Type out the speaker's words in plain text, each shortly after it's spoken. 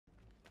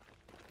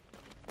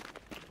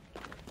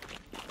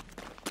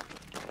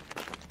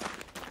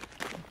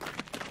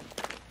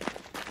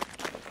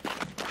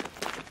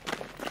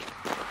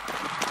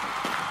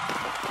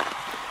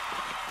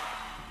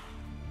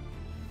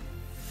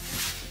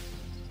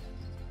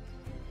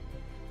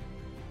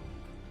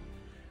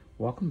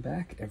Welcome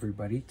back,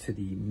 everybody, to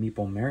the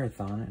Meeple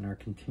Marathon and our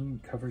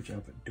continued coverage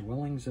of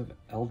Dwellings of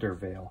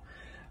Eldervale.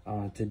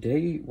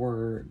 Today,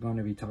 we're going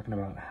to be talking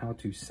about how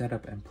to set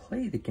up and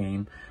play the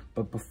game,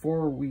 but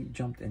before we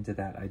jumped into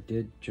that, I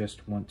did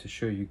just want to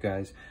show you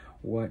guys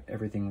what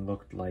everything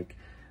looked like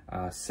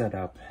set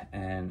up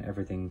and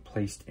everything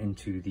placed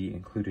into the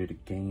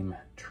included game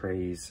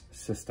trays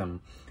system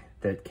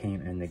that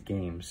came in the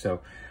game. So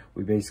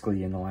we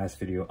basically, in the last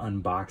video,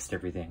 unboxed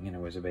everything and it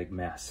was a big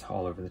mess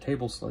all over the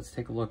table. So let's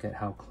take a look at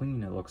how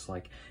clean it looks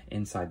like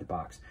inside the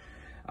box.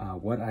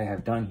 What I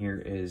have done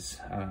here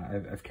is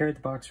I've carried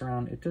the box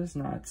around. It does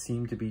not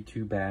seem to be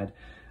too bad.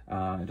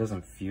 It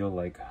doesn't feel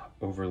like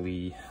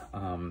overly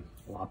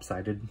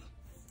lopsided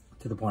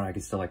to the point I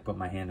could still like put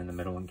my hand in the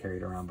middle and carry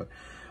it around. But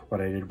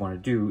what I did want to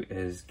do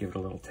is give it a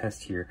little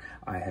test here.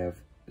 I have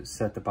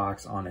set the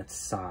box on its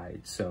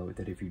side so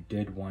that if you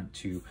did want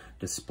to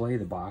display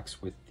the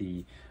box with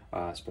the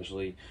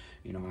especially,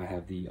 you know, I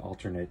have the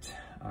alternate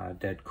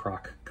dead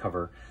crock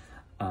cover.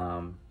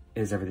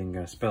 Is everything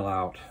going to spill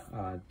out?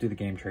 Do the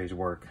game trays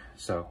work?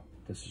 So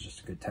this is just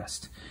a good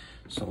test.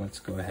 So let's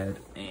go ahead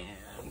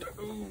and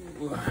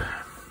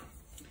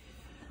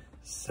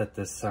set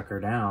this sucker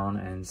down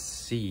and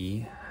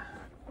see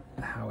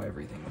how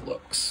everything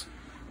looks.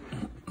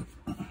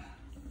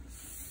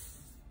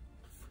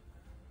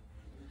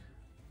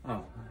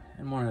 Oh,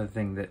 and one other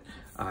thing that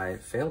I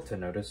failed to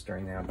notice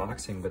during the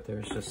unboxing, but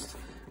there's just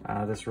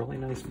this really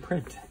nice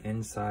print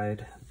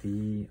inside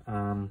the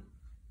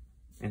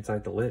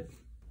lid,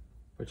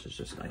 which is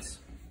just nice.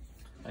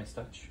 Nice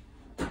touch.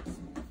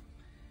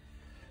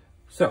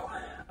 So,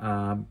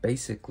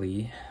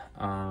 basically,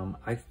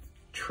 I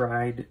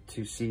tried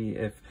to see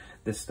if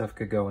this stuff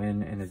could go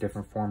in a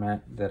different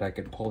format, that I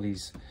could pull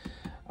these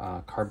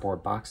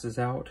cardboard boxes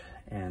out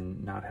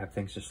and not have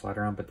things just slide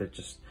around, but that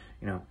just,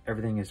 you know,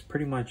 everything is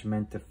pretty much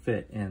meant to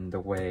fit in the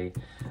way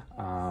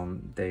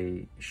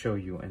they show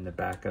you in the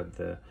back of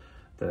the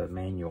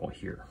manual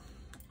here.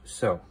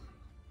 So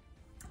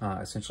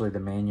essentially the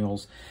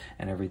manuals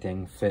and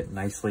everything fit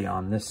nicely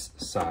on this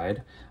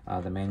side.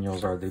 The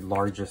manuals are the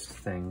largest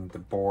thing. The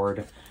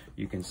board,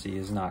 you can see,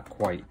 is not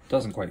quite,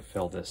 doesn't quite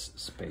fill this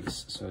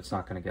space, so it's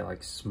not going to get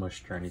like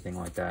smushed or anything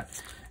like that.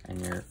 And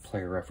your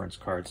player reference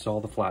card, so all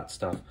the flat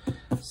stuff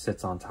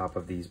sits on top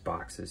of these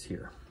boxes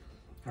here.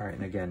 All right,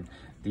 and again,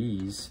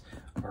 these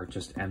are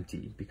just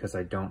empty because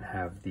I don't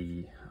have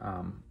the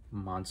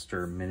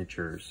Monster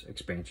Miniatures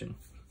expansion.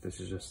 This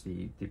is just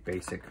the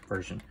basic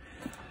version.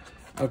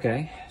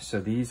 Okay,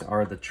 so these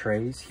are the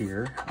trays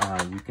here.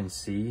 You can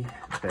see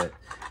that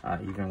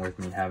even with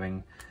me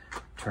having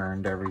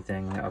turned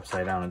everything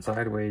upside down and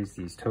sideways,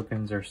 these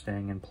tokens are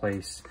staying in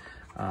place.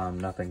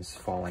 Nothing's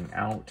falling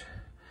out.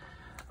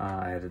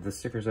 I added the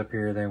stickers up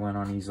here, they went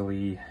on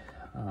easily.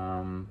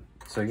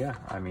 So yeah,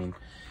 I mean,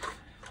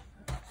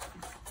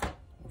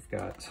 we've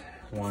got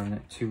 1,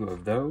 2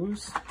 of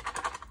those.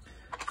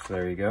 So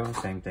there you go,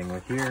 same thing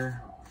with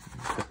here.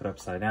 Flip it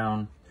upside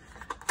down,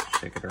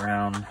 shake it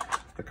around.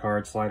 The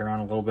cards slide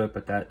around a little bit,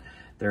 but that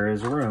there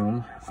is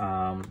room.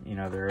 You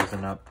know, there is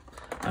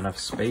enough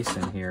space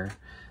in here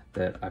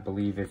that I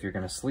believe if you're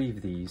gonna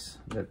sleeve these,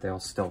 that they'll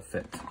still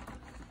fit.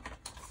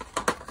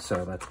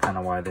 So that's kind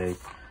of why they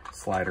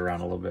slide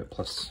around a little bit,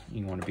 plus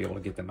you want to be able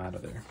to get them out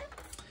of there.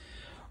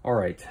 All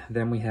right,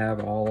 then we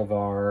have all of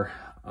our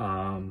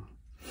kind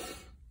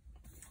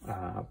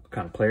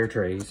of player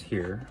trays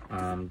here.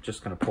 I'm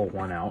just going to pull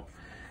one out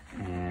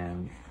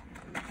and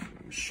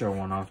show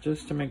one off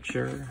just to make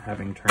sure,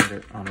 having turned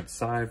it on its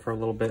side for a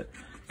little bit.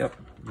 Yep,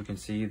 you can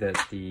see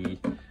that the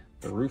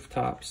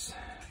rooftops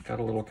got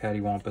a little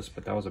cattywampus,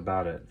 but that was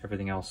about it.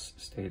 Everything else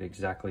stayed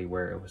exactly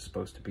where it was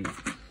supposed to be.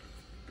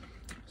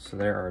 So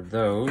there are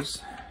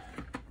those.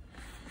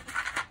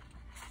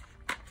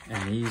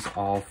 And these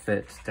all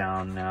fit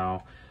down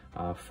now,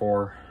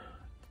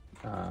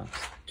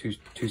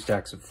 two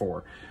stacks of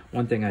 4.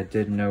 One thing I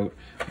did note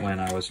when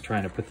I was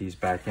trying to put these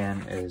back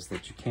in is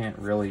that you can't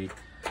really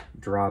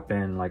drop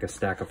in like a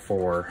stack of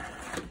 4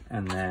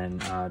 and then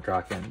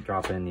drop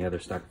in the other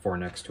stack of 4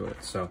 next to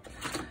it. So,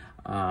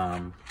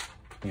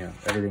 you know,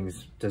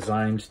 everything's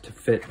designed to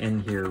fit in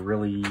here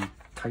really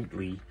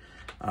tightly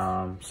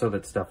so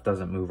that stuff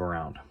doesn't move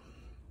around.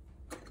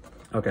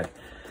 Okay,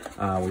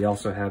 we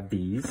also have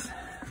these.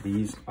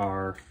 These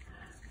are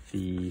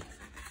the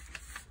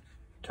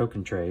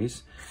token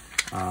trays.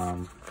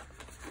 You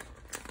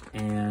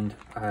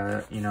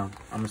know,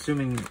 I'm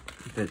assuming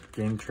that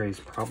game trays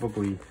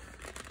probably,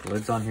 the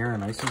lids on here are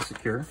nice and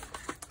secure.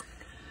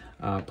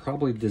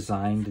 Probably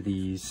designed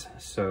these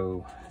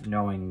so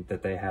knowing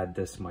that they had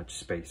this much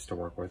space to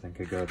work with and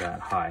could go that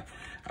high.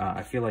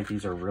 I feel like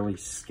these are really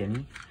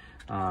skinny,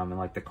 and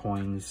like the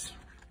coins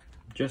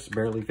just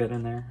barely fit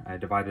in there. I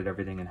divided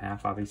everything in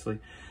half, obviously.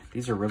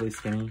 These are really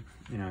skinny.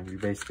 You know, you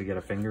basically get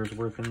a finger's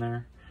worth in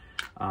there.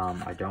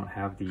 I don't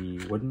have the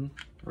wooden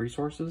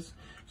resources,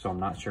 so I'm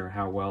not sure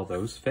how well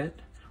those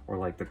fit, or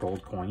like the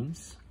gold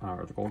coins,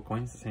 or the gold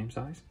coins the same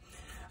size.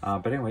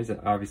 But anyways,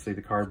 obviously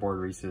the cardboard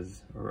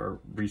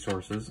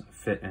resources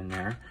fit in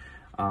there.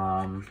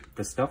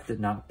 The stuff did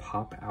not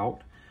pop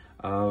out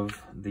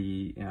of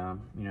the,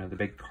 the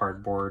big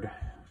cardboard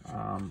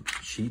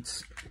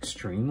sheets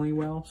extremely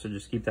well. So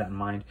just keep that in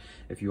mind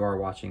if you are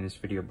watching this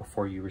video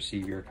before you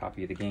receive your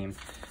copy of the game.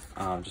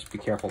 Just be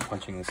careful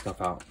punching this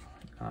stuff out.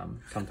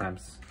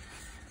 Sometimes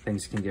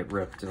things can get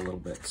ripped a little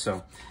bit.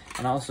 So,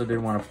 and I also did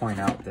want to point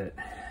out that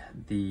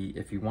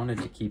if you wanted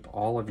to keep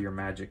all of your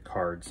Magic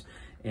cards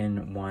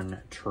in one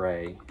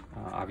tray,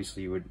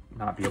 obviously you would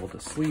not be able to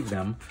sleeve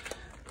them,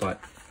 but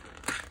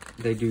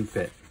they do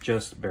fit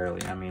just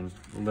barely. I mean,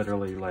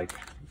 literally, like,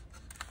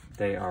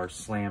 they are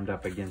slammed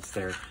up against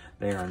there.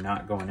 They are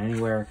not going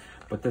anywhere,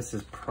 but this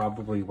is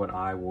probably what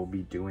I will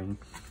be doing.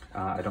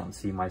 I don't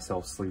see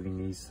myself sleeving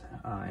these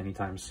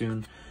anytime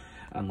soon,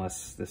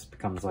 unless this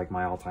becomes like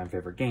my all-time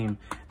favorite game.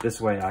 This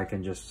way I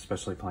can just,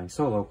 especially playing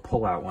solo,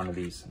 pull out one of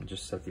these and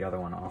just set the other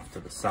one off to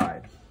the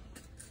side.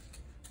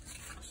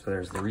 So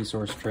there's the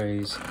resource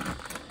trays,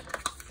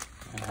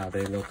 and how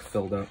they look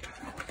filled up.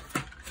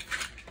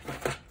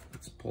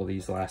 Let's pull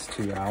these last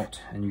two out,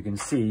 and you can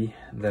see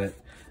that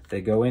they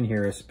go in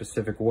here a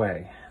specific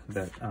way,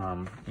 that,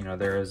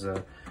 there is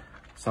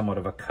somewhat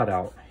of a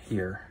cutout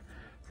here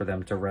for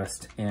them to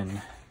rest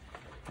in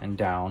and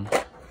down.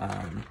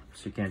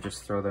 So you can't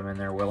just throw them in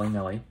there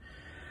willy-nilly.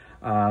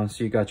 So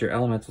you got your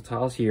elemental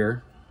tiles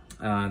here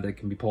that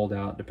can be pulled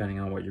out depending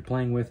on what you're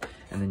playing with.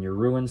 And then your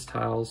ruins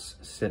tiles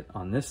sit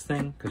on this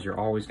thing because you're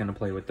always going to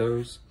play with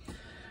those.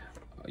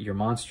 Your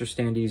monster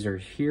standees are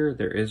here.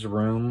 There is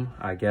room,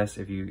 I guess,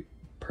 if you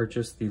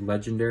purchase the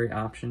legendary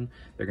option,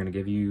 they're going to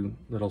give you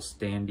little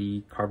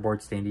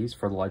cardboard standees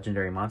for the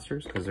legendary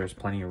monsters because there's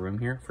plenty of room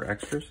here for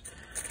extras.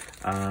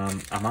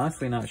 I'm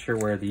honestly not sure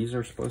where these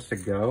are supposed to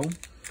go.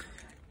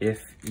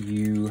 If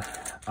you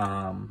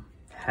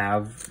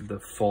have the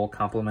full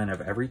complement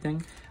of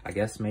everything, I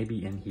guess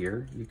maybe in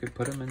here you could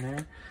put them in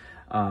there,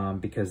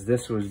 because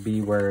this would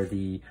be where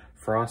the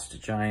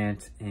Frost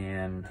Giant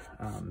and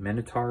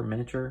Minotaur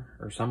miniature,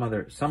 or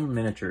some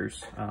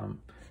miniatures,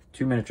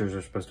 2 miniatures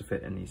are supposed to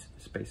fit in these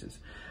spaces.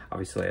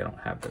 Obviously I don't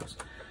have those.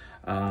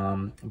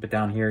 But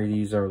down here,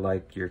 these are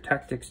like your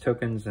tactics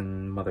tokens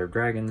and Mother of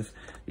Dragons.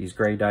 These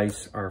gray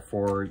dice are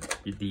for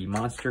the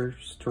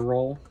monsters to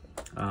roll.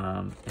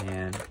 And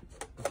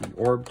the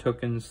orb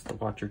tokens, the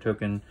watcher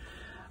token,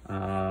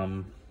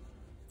 and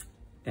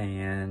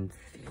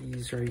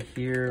these right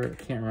here,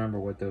 I can't remember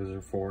what those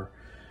are for.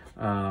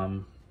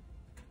 I'll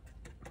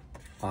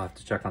have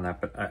to check on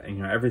that, but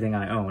everything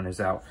I own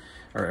is out,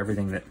 or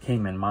everything that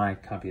came in my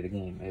copy of the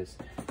game is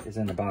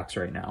in the box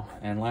right now.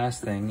 And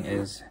last thing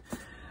is,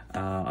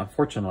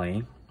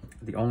 unfortunately,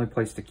 the only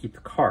place to keep the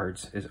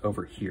cards is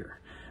over here,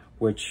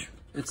 which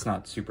it's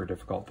not super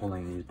difficult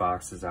pulling these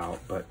boxes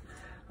out, but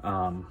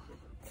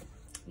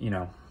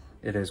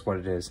it is what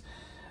it is.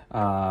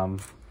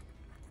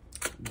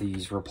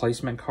 These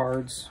replacement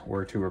cards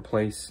were to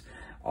replace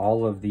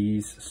all of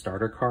these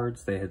starter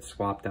cards. They had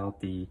swapped out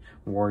the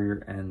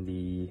warrior and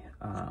the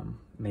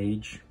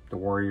mage. The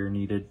warrior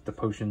needed the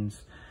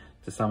potions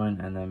to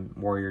summon, and then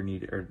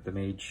the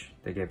mage,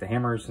 they gave the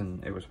hammers,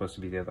 and it was supposed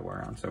to be the other way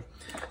around. So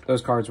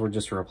those cards were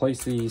just to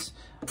replace these.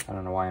 I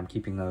don't know why I'm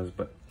keeping those,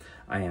 but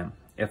I am.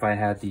 If I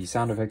had the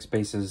sound effects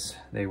bases,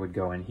 they would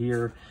go in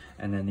here,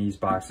 and then these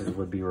boxes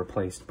would be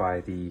replaced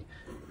by the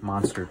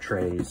monster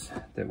trays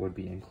that would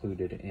be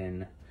included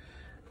in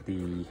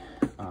the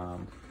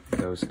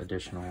those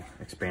additional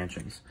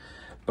expansions.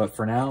 But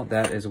for now,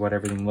 that is what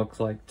everything looks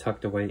like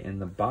tucked away in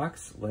the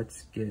box.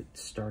 Let's get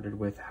started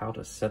with how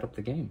to set up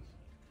the game.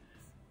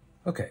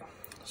 Okay,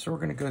 so we're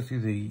going to go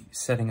through the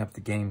setting up the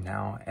game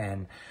now,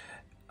 and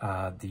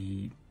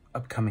the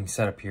upcoming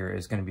setup here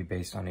is going to be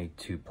based on a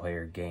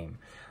 2-player game.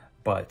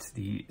 But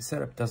the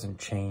setup doesn't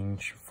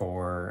change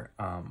for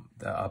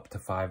the up to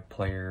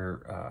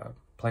 5-player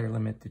player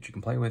limit that you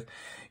can play with.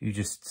 You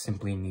just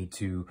simply need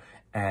to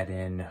add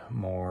in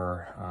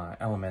more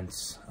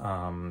elements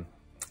and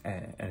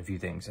a few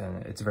things.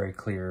 And it's very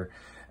clear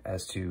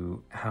as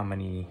to how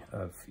many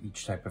of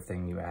each type of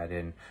thing you add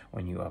in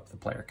when you up the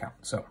player count.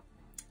 So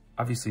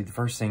obviously the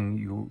first thing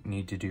you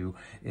need to do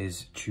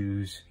is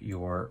choose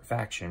your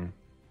faction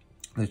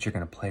that you're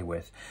going to play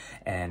with,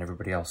 and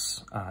everybody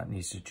else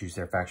needs to choose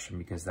their faction,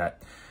 because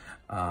that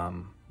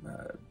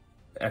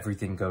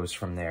everything goes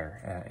from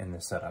there in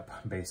the setup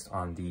based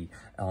on the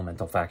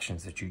elemental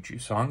factions that you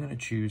choose. So I'm going to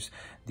choose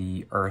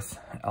the Earth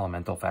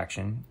elemental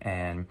faction,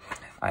 and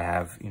I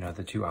have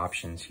the 2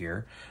 options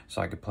here.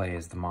 So I could play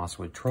as the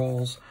Mosswood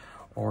Trolls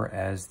or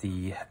as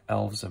the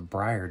Elves of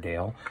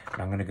Briardale,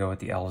 and I'm going to go with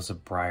the Elves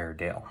of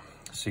Briardale.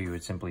 So you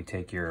would simply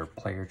take your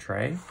player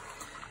tray,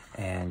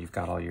 and you've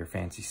got all your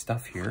fancy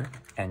stuff here,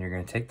 and you're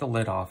going to take the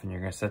lid off and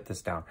you're going to set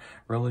this down.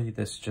 Really,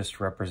 this just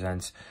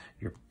represents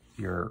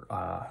your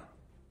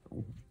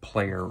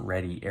player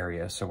ready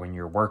area. So when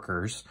your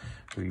workers,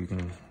 so you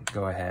can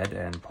go ahead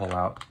and pull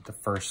out the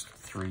first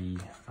 3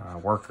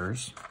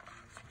 workers.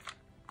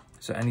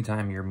 So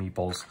anytime your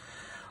meeples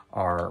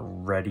are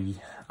ready,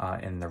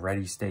 in the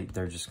ready state,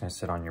 they're just going to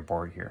sit on your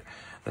board here.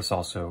 This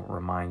also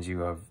reminds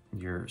you of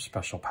your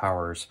special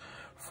powers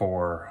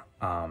for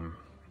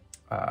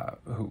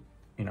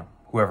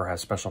whoever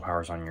has special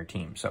powers on your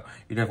team. So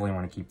you definitely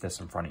want to keep this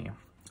in front of you.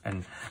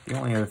 And the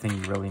only other thing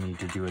you really need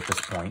to do at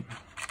this point,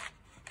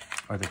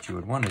 or that you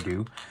would want to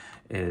do,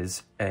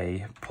 is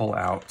pull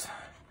out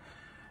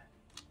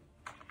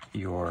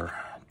your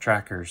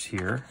trackers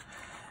here,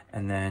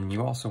 and then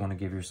you also want to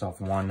give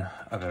yourself one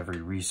of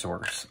every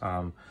resource.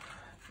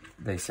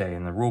 They say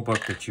in the rule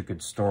book that you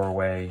could store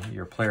away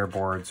your player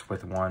boards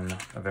with one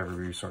of every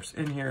resource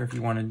in here if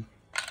you wanted,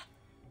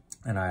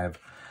 and I have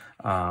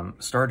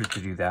started to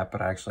do that,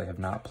 but I actually have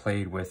not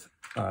played with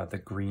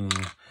the green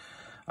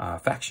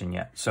faction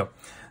yet. So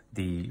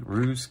the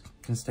ruse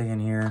can stay in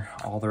here,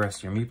 all the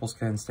rest of your meeples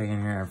can stay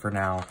in here, and for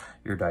now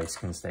your dice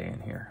can stay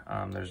in here.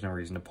 There's no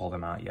reason to pull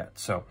them out yet.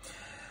 So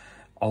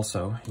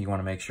also, you want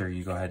to make sure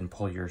you go ahead and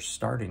pull your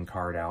starting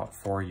card out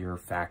for your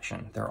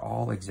faction. They're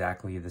all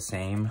exactly the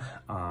same.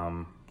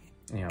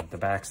 The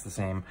back's the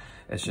same.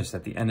 It's just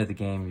at the end of the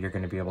game, you're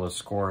going to be able to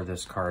score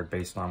this card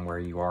based on where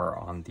you are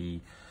on the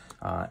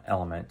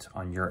element,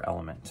 on your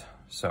element.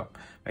 So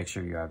make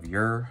sure you have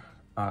your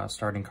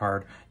starting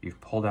card. You've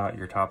pulled out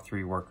your top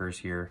 3 workers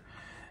here,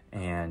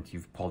 and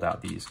you've pulled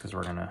out these because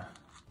we're gonna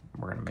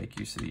make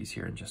use of these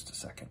here in just a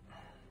second.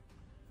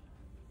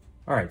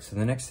 All right, so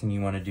the next thing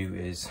you want to do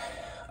is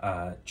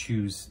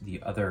choose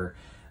the other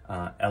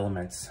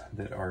elements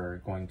that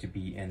are going to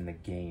be in the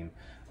game.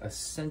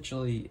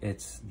 Essentially,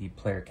 it's the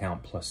player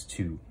count plus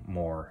 2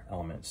 more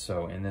elements.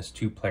 So in this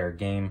 2-player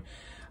game,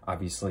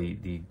 obviously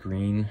the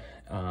green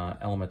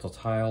elemental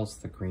tiles,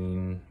 the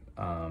green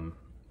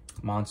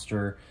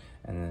monster,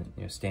 and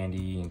then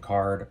standee and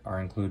card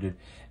are included.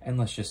 And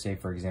let's just say,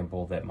 for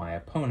example, that my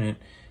opponent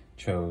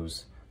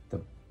chose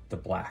the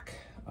black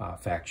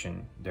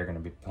faction. They're going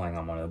to be playing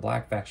on one of the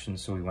black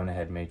factions, so we went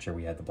ahead and made sure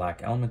we had the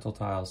black elemental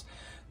tiles,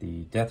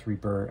 the Death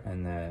Reaper,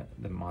 and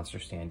the monster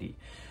standee.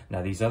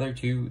 Now these other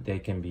 2, they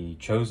can be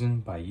chosen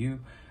by you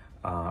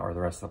or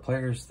the rest of the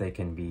players. They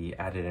can be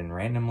added in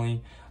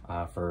randomly.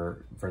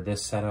 For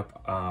this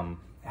setup,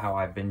 how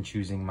I've been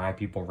choosing my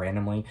people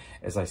randomly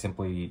is I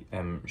simply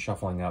am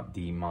shuffling up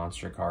the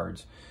monster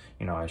cards.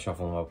 I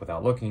shuffle them up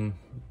without looking,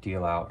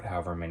 deal out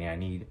however many I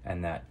need,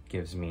 and that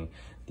gives me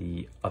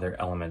the other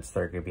elements that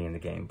are going to be in the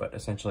game. But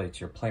essentially,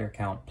 it's your player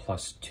count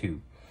plus 2.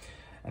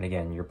 And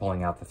again, you're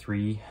pulling out the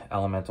 3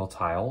 elemental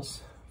tiles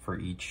for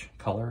each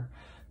color,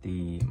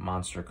 the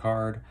monster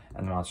card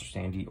and the monster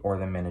standee, or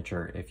the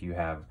miniature if you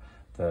have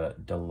the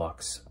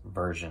deluxe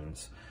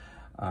versions.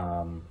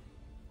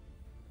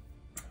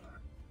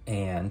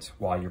 And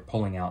while you're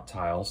pulling out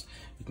tiles,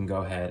 you can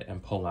go ahead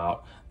and pull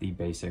out the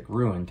basic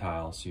ruin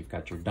tiles. So you've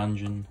got your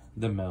dungeon,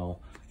 the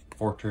mill,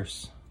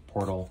 fortress,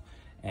 portal,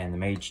 and the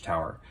mage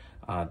tower.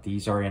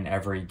 These are in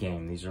every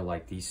game. These are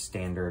like these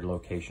standard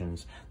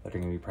locations that are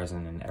going to be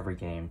present in every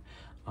game.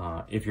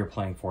 If you're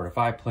playing 4 to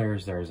 5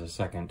 players, there's a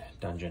second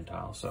dungeon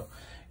tile. So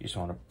you just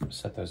want to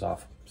set those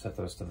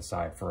to the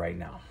side for right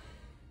now.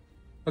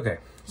 Okay,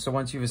 so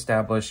once you've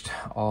established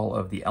all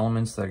of the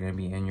elements that are going to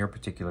be in your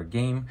particular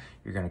game,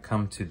 you're going to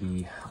come to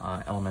the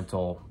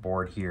elemental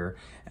board here,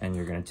 and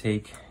you're going to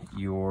take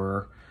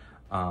your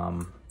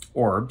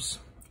orbs,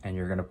 and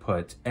you're going to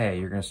put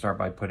you're going to start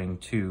by putting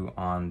 2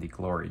 on the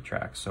glory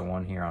track. So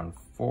 1 here on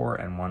 4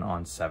 and 1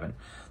 on 7.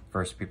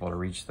 First people to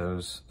reach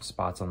those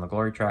spots on the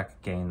glory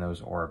track gain those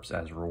orbs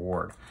as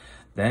reward.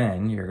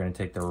 Then you're going to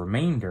take the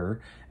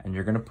remainder, and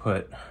you're going to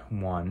put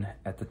 1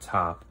 at the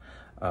top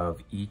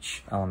of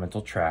each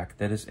elemental track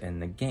that is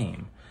in the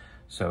game.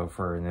 So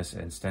for in this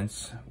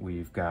instance,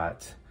 we've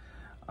got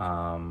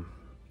the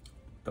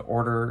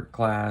order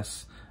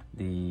class,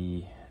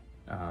 the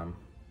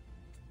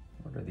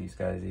what are these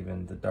guys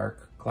even? The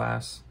dark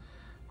class,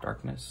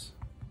 darkness.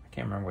 I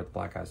can't remember what the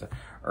black guys are.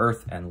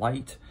 Earth and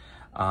light.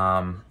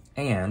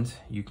 And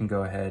you can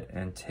go ahead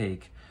and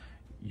take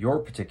your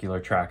particular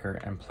tracker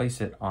and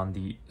place it on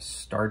the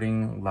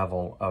starting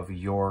level of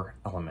your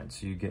element.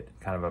 So you get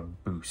kind of a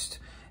boost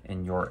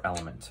in your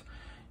element.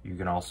 You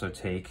can also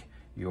take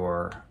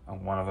your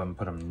one of them,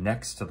 put them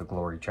next to the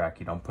glory track.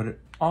 You don't put it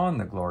on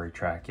the glory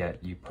track yet,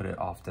 you put it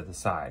off to the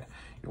side.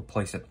 You'll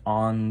place it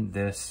on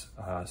this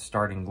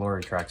starting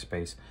glory track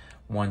space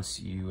once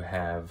you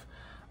have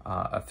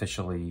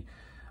officially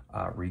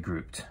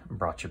regrouped,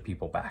 brought your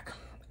people back.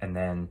 And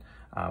then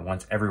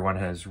once everyone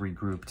has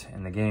regrouped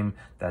in the game,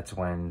 that's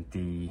when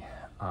the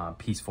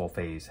peaceful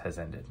phase has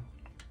ended.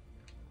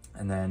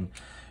 And then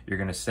you're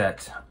going to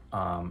set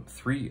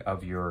 3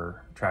 of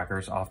your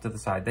trackers off to the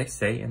side. They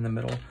stay in the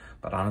middle,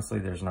 but honestly,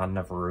 there's not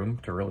enough room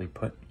to really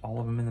put all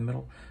of them in the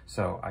middle.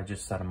 So I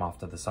just set them off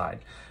to the side.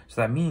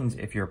 So that means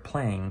if you're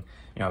playing,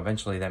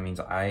 eventually that means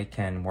I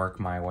can work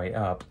my way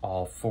up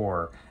all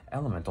 4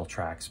 elemental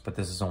tracks, but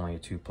this is only a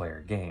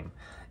 2-player game.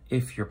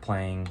 If you're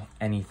playing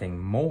anything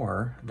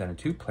more than a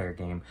 2-player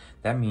game,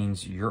 that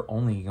means you're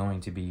only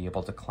going to be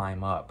able to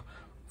climb up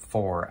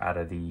 4 out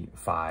of the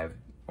 5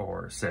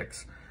 or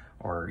 6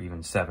 or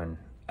even 7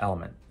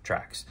 element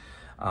tracks.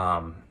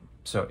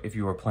 So if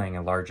you were playing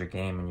a larger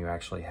game and you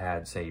actually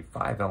had, say,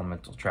 5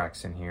 elemental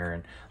tracks in here,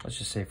 and let's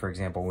just say, for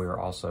example, we were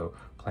also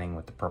playing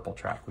with the purple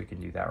track, we can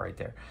do that right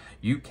there.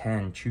 You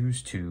can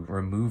choose to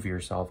remove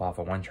yourself off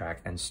of one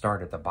track and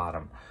start at the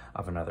bottom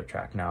of another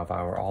track. Now, if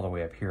I were all the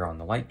way up here on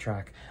the light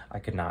track, I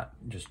could not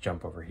just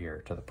jump over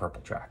here to the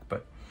purple track.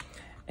 But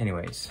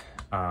anyways,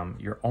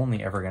 you're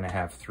only ever going to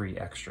have 3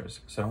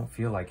 extras. So don't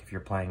feel like if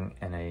you're playing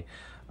in a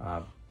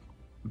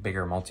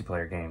bigger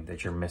multiplayer game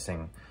that you're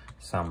missing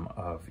some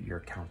of your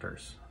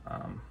counters,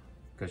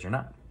 because you're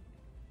not.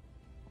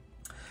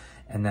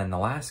 And then the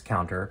last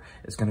counter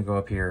is going to go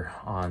up here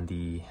on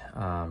the,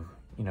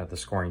 you know, the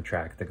scoring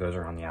track that goes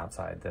around the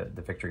outside,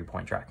 the victory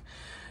point track.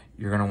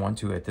 You're going to want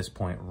to, at this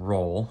point,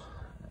 roll,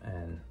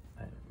 and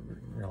I'm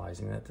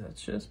realizing that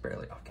that's just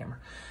barely off camera.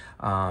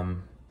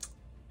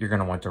 You're going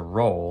to want to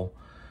roll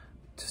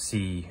to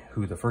see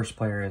who the first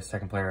player is,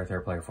 second player,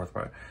 third player, fourth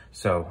player.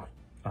 So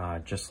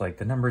just like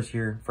the numbers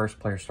here, first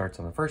player starts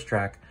on the first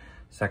track,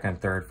 second,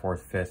 third,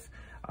 fourth, fifth.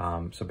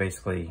 So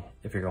basically,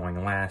 if you're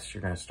going last,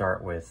 you're going to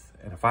start with,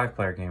 in a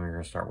 5-player game, you're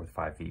going to start with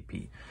 5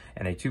 VP.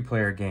 In a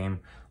 2-player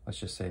game, let's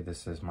just say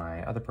this is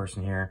my other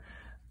person here,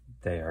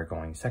 they are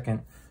going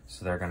second,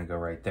 so they're going to go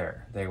right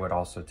there. They would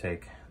also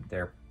take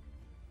their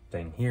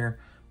thing here,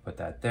 put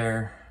that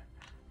there,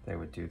 they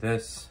would do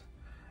this,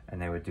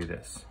 and they would do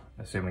this.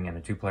 Assuming in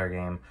a 2-player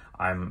game,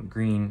 I'm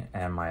green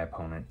and my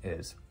opponent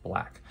is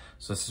black.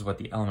 So this is what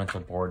the elemental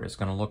board is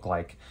going to look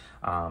like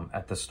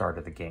at the start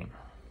of the game.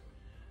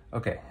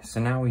 Okay, so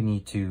now we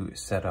need to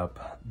set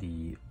up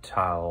the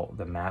tile,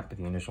 the map,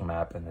 the initial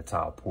map, and the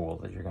tile pool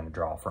that you're going to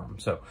draw from.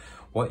 So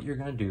what you're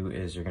going to do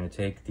is you're going to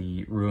take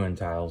the ruin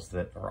tiles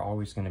that are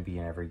always going to be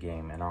in every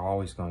game and are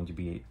always going to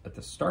be at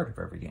the start of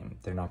every game.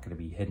 They're not going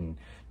to be hidden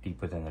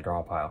deep within the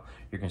draw pile.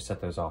 You're going to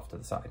set those off to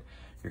the side.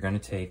 You're going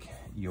to take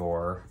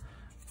your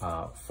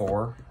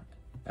 4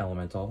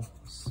 elemental,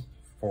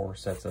 4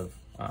 sets of,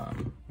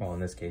 well,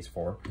 in this case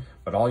 4,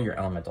 but all your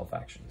elemental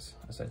factions,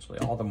 essentially,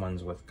 all the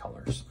ones with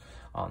colors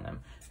on them.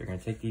 You're going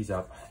to take these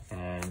up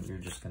and you're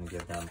just going to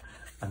give them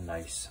a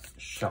nice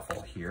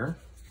shuffle here.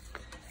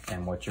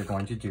 And what you're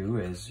going to do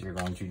is you're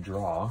going to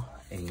draw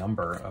a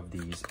number of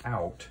these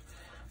out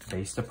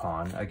based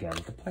upon, again,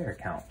 the player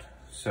count.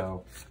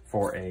 So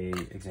for a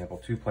example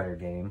 2-player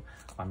game,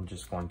 I'm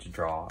just going to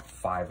draw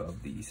 5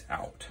 of these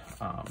out.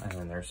 And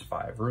then there's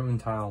 5 ruin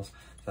tiles.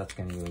 So that's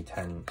going to give me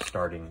 10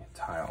 starting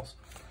tiles.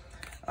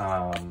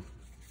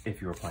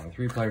 If you were playing a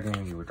 3-player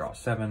game, you would draw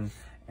 7.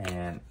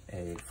 And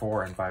a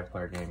 4- and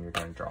 5-player game, you're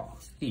going to draw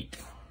 8.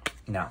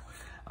 Now,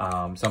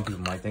 some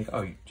people might think,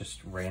 oh, you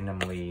just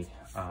randomly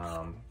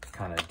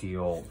kind of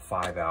deal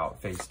 5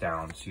 out face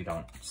down so you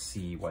don't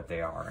see what they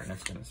are, and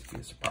it's going to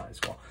be a surprise.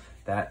 Well,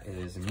 that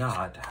is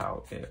not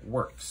how it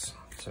works.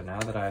 So now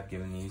that I've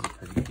given these a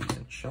pretty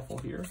decent shuffle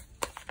here,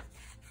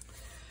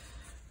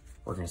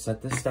 we're going to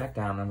set this stack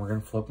down and we're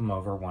going to flip them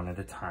over one at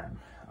a time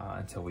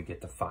until we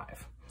get to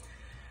 5.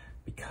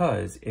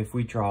 Because if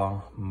we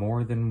draw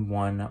more than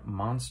 1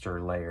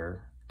 monster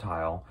layer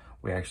tile,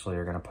 we actually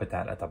are going to put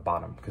that at the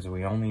bottom because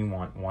we only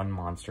want 1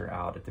 monster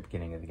out at the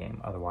beginning of the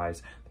game.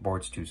 Otherwise, the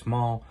board's too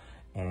small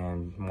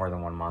and more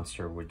than 1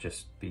 monster would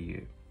just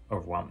be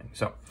overwhelming.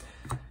 So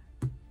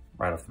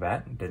right off the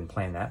bat, didn't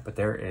plan that, but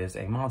there is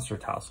a monster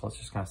tile. So let's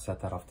just kind of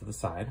set that off to the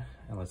side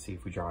and let's see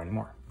if we draw any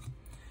more.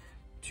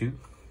 2,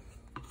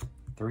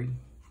 3,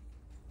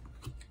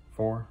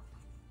 4,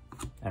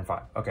 and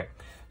 5. Okay,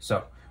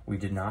 so we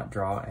did not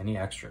draw any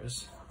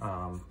extras,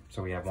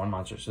 so we have 1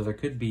 monster. So there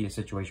could be a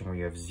situation where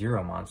you have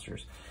 0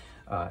 monsters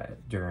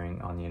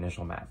on the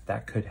initial map.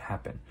 That could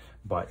happen,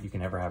 but you can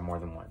never have more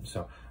than 1.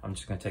 So I'm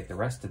just going to take the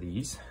rest of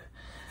these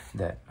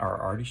that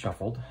are already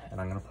shuffled,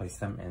 and I'm going to place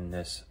them in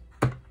this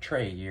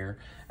tray here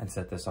and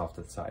set this off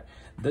to the side.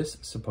 This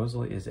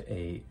supposedly is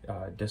a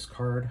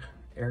discard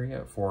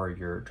area for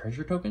your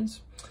treasure tokens.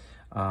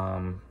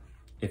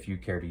 If you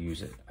care to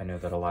use it. I know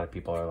that a lot of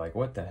people are like,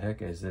 what the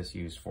heck is this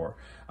used for?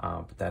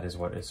 But that is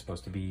what it's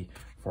supposed to be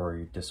for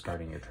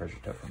discarding your treasure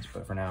tokens.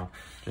 But for now,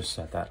 just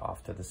set that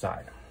off to the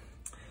side.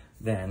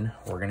 Then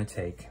we're going to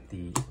take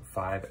the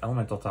 5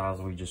 elemental tiles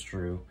we just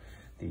drew,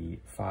 the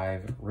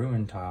 5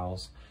 ruin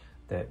tiles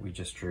that we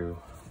just drew.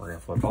 We're going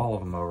to flip all of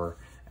them over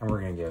and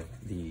we're going to give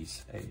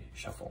these a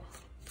shuffle.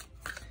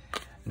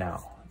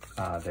 Now,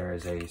 there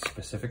is a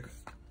specific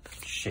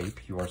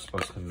shape you are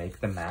supposed to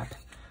make the map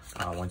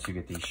once you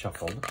get these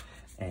shuffled,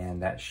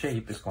 and that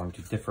shape is going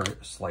to differ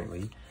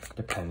slightly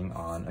depending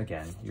on,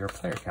 again, your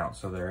player count.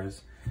 So there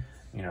is,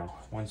 you know,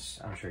 once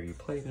I'm sure you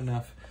played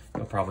enough,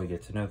 you'll probably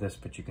get to know this,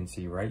 but you can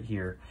see right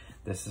here,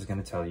 this is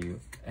going to tell you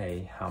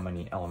how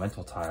many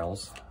elemental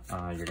tiles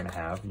you're going to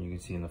have, and you can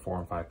see in the 4-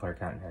 and 5-player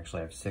count you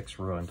actually have 6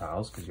 ruin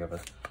tiles because you have an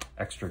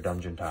extra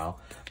dungeon tile,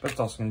 but it's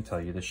also going to tell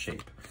you the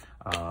shape.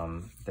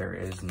 There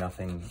is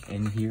nothing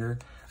in here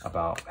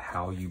about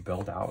how you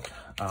build out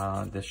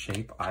this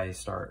shape. I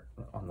start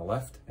on the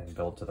left and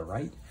build to the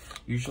right.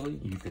 Usually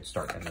you could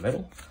start in the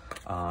middle.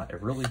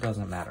 It really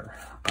doesn't matter.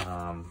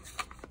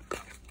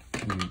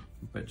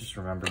 But just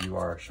remember, you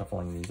are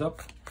shuffling these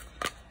up,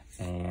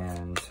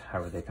 and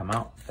however they come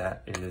out,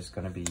 that is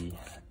going to be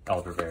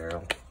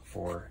Eldervale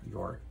for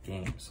your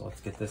game. So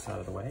let's get this out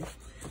of the way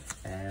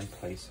and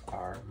place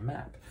our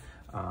map.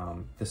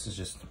 This is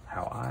just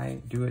how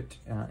I do it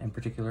in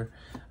particular.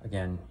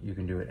 Again, you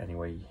can do it any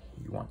way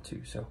you want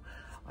to. So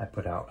I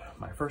put out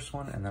my first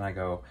one, and then I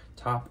go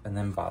top and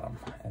then bottom,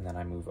 and then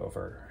I move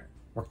over,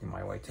 working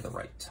my way to the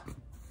right.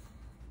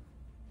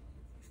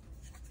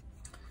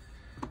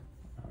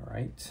 All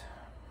right.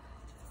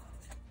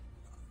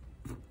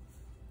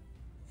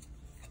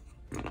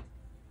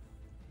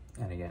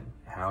 And again,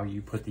 how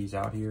you put these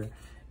out here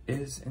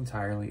is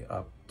entirely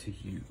up to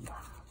you.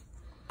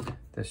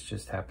 This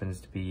just happens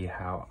to be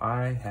how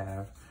I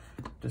have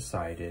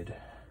decided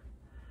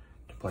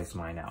to place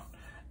mine out.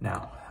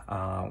 Now,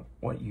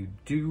 what you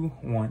do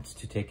want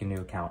to take into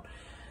account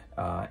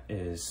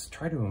is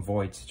try to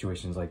avoid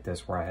situations like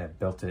this where I have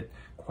built it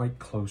quite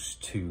close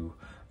to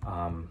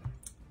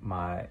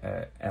my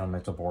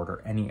elemental board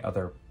or any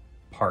other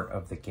part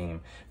of the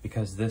game,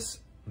 because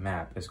this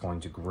map is going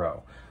to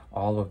grow.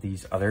 All of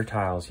these other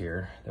tiles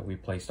here that we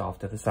placed off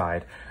to the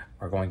side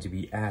are going to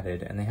be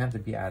added, and they have to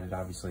be added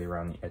obviously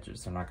around the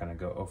edges. They're not going to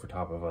go over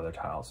top of other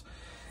tiles.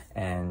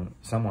 And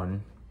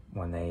someone,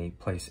 when they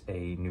place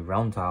a new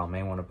realm tile,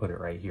 may want to put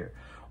it right here.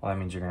 Well, that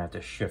means you're going to have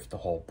to shift the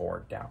whole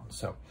board down.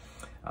 So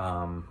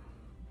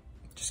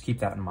just keep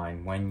that in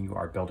mind when you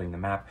are building the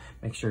map.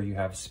 Make sure you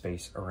have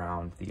space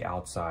around the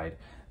outside.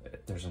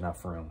 There's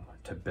enough room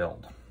to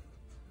build.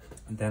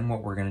 And then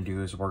what we're going to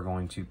do is we're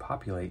going to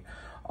populate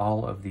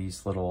all of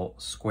these little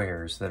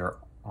squares that are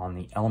on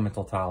the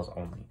elemental tiles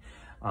only.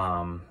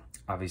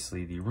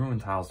 Obviously the ruin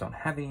tiles don't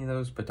have any of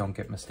those, but don't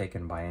get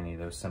mistaken by any of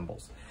those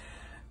symbols.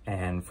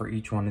 And for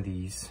each one of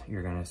these,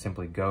 you're going to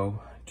simply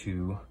go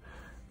to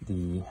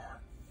the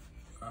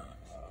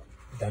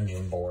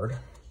dungeon board,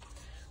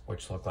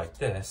 which look like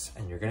this,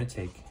 and you're going to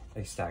take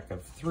a stack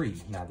of 3.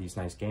 Now these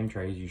nice game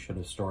trays, you should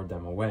have stored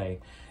them away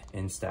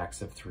in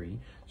stacks of 3.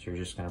 So you're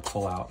just going to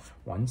pull out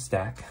 1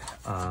 stack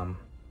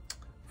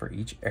for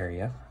each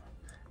area.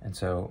 And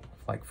so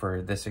like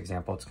for this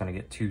example, it's going to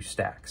get 2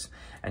 stacks,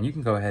 and you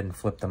can go ahead and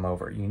flip them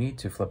over. You need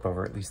to flip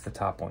over at least the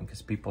top one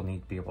because people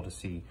need to be able to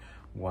see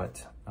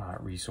what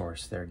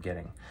resource they're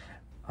getting.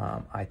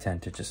 I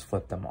tend to just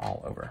flip them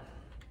all over.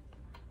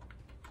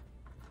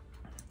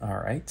 All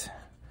right.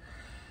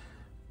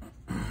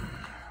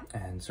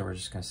 And so we're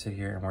just going to sit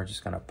here and we're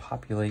just going to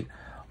populate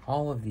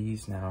all of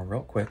these now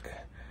real quick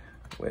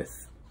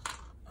with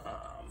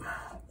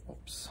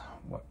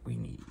what we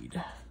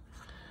need.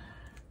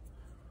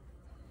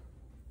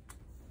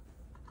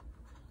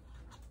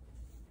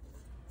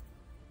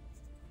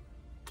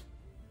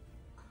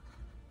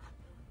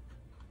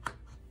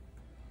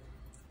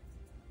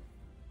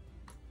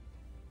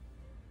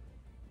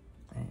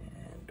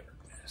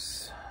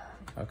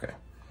 Okay,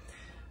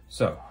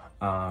 so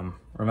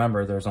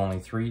remember there's only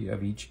 3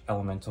 of each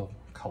elemental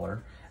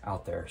color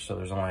out there, so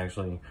there's only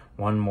actually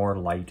 1 more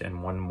light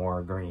and 1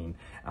 more green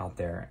out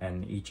there,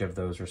 and each of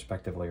those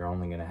respectively are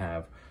only going to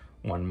have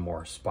 1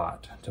 more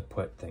spot to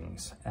put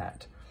things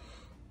at.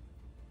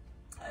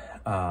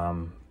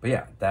 But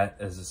yeah, that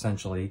is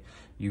essentially,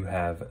 you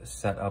have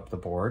set up the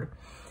board,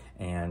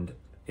 and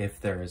if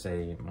there is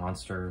a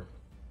monster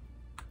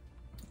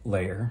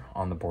layer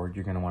on the board,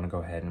 you're going to want to go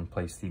ahead and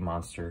place the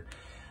monster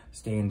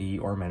standee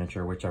or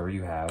miniature, whichever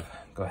you have.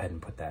 Go ahead and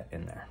put that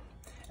in there.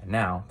 And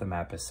now the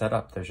map is set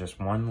up. There's just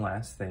one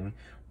last thing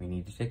we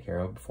need to take care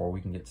of before we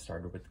can get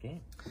started with the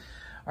game.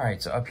 All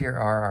right, so up here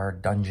are our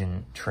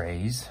dungeon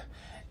trays,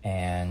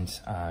 and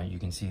you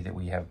can see that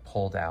we have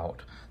pulled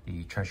out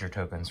the treasure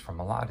tokens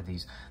from a lot of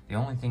these. The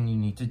only thing you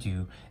need to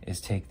do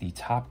is take the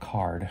top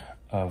card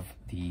of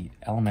the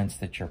elements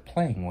that you're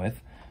playing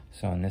with.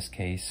 So in this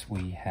case,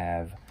 we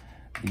have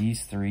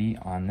these 3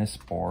 on this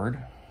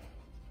board,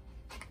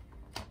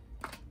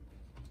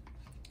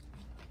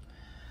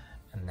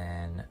 and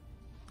then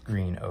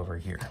green over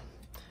here.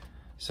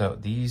 So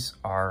these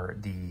are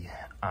the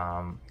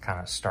kind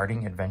of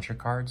starting adventure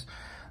cards.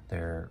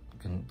 They're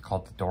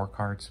called the door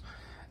cards.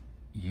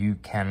 You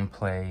can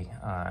play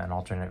an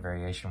alternate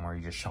variation where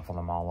you just shuffle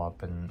them all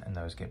up and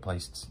those get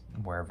placed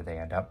wherever they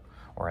end up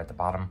or at the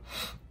bottom.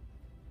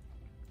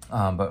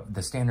 But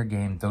the standard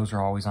game, those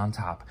are always on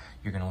top.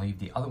 You're going to leave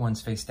the other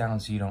ones face down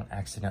so you don't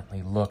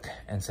accidentally look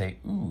and say,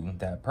 ooh,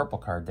 that purple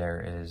card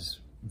there is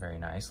very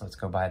nice, let's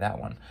go buy that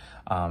one.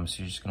 So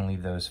you're just going to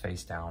leave those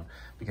face down.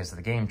 Because of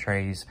the game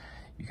trays,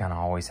 you kind of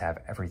always have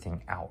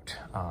everything out.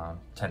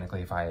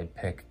 Technically, if I had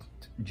picked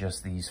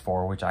just these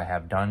 4, which I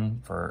have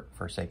done for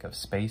sake of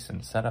space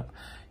and setup,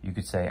 you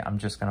could say, I'm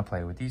just going to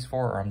play with these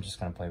 4, or I'm just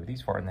going to play with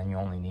these 4, and then you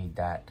only need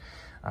that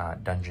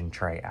dungeon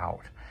tray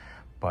out.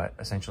 But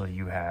essentially,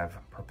 you have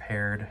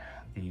prepared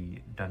the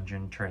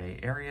dungeon tray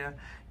area.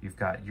 You've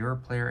got your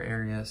player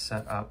area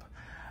set up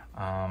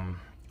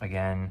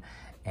again,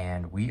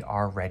 and we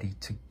are ready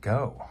to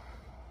go.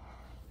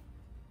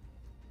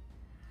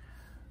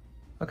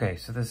 Okay,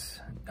 so this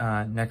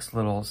next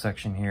little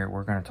section here,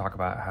 we're going to talk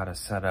about how to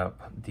set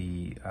up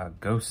the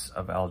Ghosts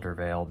of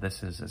Eldervale.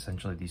 This is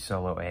essentially the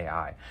solo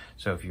AI.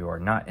 So if you are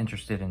not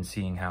interested in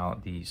seeing how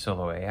the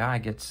solo AI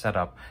gets set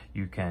up,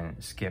 you can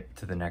skip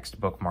to the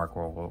next bookmark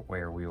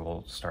where we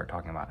will start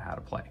talking about how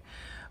to play.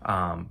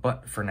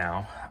 But for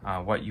now,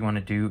 what you want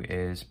to do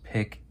is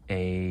pick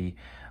a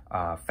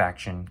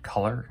faction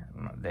color.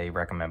 They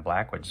recommend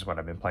black, which is what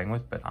I've been playing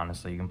with, but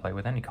honestly you can play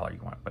with any color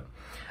you want. But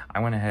I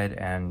went ahead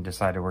and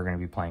decided we're going to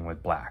be playing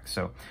with black.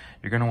 So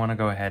you're going to want to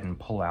go ahead and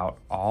pull out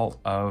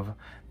all of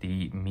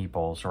the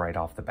meeples right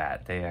off the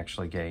bat. They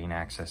actually gain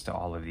access to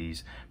all of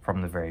these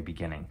from the very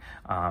beginning.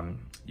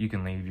 You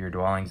can leave your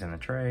dwellings in the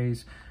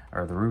trays,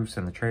 or the roofs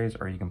in the trays,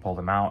 or you can pull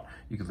them out.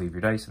 You could leave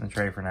your dice in the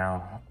tray for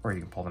now, or you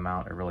can pull them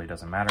out. It really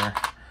doesn't matter.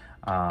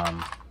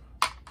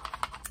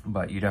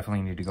 But you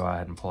definitely need to go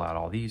ahead and pull out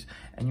all these.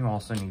 And you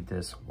also need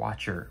this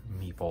Watcher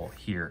meeple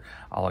here.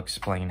 I'll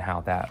explain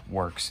how that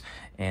works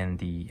in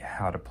the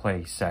how to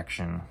play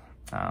section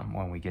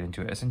when we get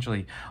into it.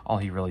 Essentially, all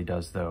he really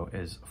does though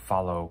is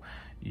follow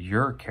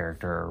your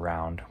character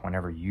around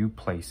whenever you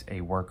place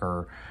a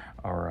worker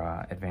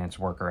or advanced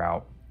worker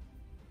out.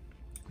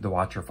 The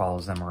Watcher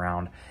follows them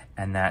around,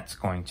 and that's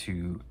going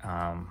to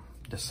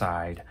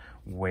decide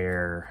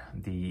where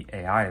the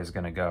AI is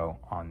going to go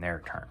on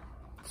their turn.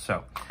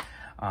 So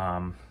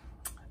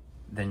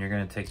then you're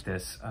going to take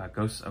this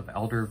Ghosts of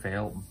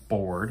Eldervale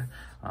board.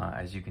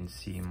 As you can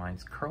see,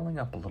 mine's curling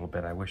up a little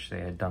bit. I wish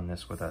they had done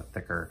this with a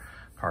thicker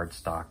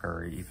cardstock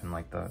or even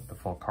like the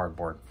full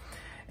cardboard.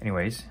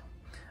 Anyways,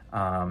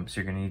 so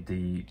you're going to need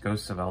the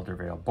Ghosts of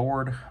Eldervale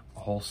board, a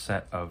whole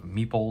set of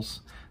meeples,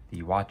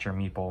 the Watcher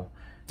meeple.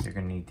 You're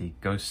going to need the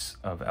Ghosts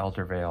of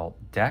Eldervale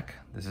deck.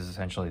 This is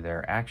essentially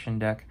their action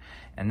deck.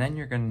 And then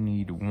you're going to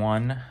need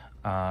one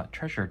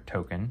treasure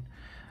token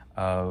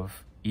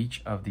of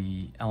each of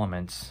the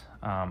elements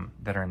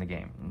that are in the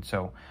game. And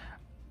so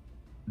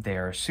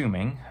they're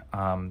assuming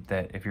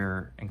that if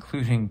you're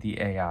including the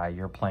AI,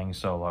 you're playing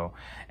solo,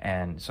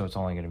 and so it's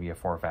only going to be a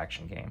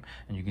 4-faction game.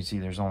 And you can see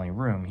there's only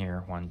room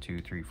here, 1,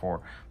 2, 3,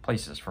 4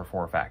 places for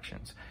 4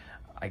 factions.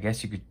 I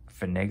guess you could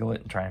finagle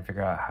it and try and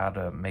figure out how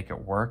to make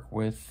it work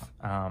with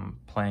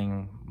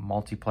playing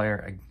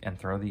multiplayer and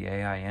throw the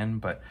AI in,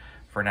 but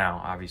for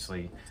now,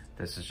 obviously,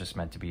 this is just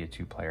meant to be a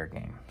 2-player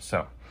game.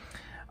 So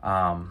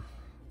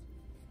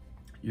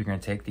you're going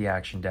to take the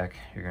action deck,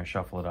 you're going to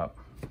shuffle it up,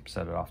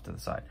 set it off to the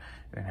side.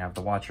 You're going to have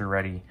the Watcher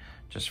ready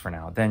just for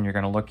now. Then you're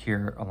going to look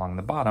here along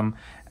the bottom,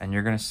 and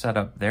you're going to set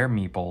up their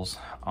meeples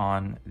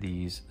on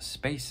these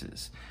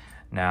spaces.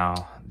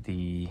 Now,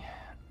 the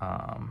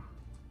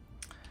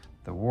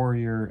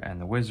warrior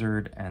and the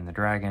wizard and the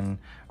dragon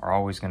are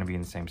always going to be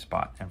in the same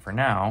spot. And for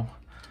now,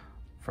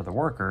 for the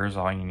workers,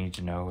 all you need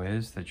to know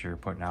is that you're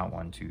putting out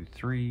 1, 2,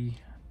 3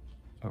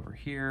 over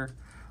here,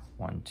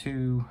 1,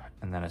 2,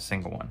 and then a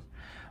single one.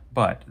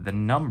 But the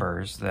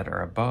numbers that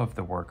are above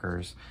the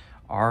workers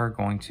are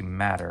going to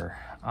matter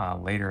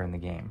later in the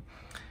game,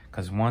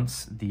 because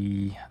once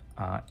the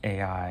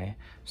AI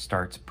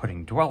starts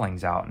putting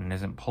dwellings out and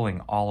isn't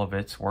pulling all of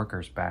its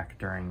workers back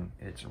during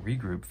its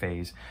regroup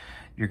phase,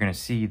 you're going to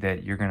see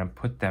that you're going to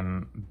put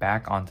them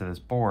back onto this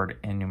board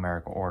in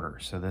numerical order.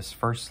 So this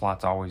first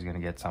slot's always going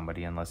to get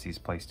somebody unless he's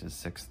placed his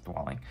 6th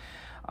dwelling.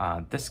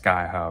 This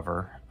guy,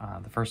 however,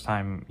 the first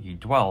time he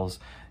dwells,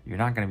 you're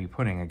not going to be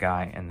putting a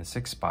guy in the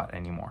 6th spot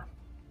anymore.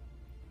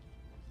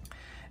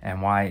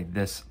 And why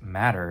this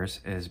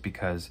matters is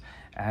because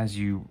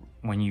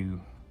when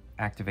you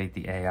activate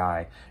the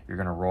AI, you're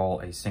going to roll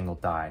a single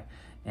die.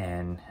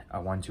 And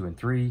 1, 2, and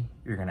 3,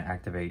 you're going to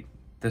activate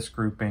this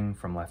grouping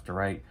from left to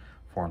right.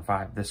 4 and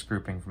 5, this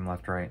grouping from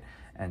left to right.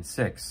 And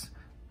 6,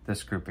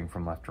 this grouping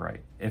from left to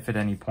right. If at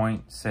any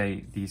point,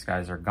 say these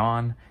guys are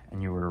gone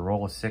and you were to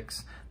roll a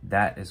 6,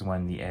 that is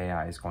when the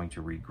AI is going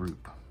to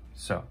regroup.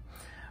 So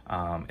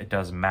it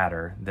does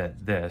matter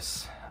that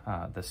this,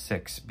 the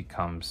 6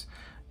 becomes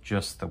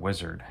just the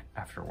wizard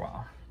after a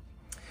while.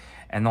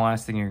 And the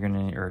last thing you're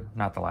going to, or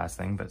not the last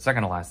thing, but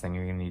second to last thing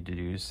you're going to need to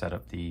do is set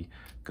up the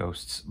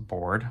ghosts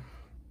board.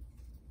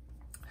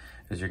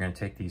 Is you're going to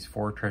take these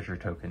 4 treasure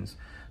tokens.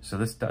 So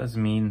this does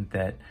mean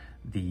that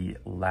the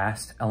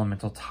last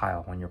elemental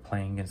tile when you're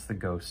playing against the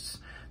ghosts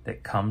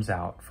that comes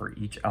out for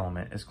each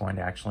element is going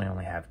to actually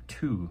only have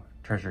 2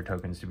 treasure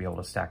tokens to be able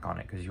to stack on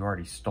it, because you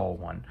already stole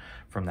one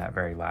from that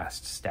very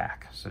last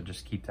stack. So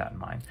just keep that in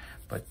mind.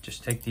 But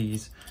just take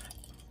these,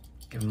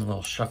 give them a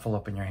little shuffle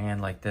up in your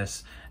hand like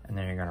this, and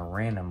then you're going to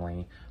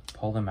randomly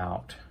pull them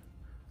out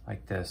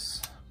like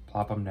this,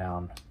 plop them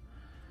down,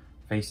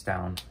 face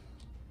down,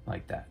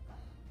 like that.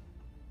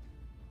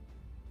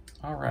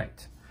 All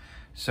right,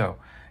 so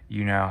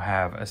you now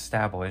have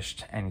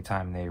established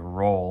anytime they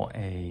roll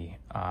a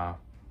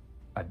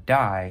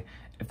die,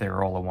 if they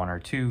roll a 1 or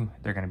 2,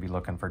 they're going to be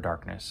looking for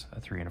darkness. A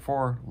 3 and a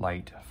 4,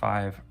 light,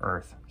 5,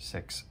 earth,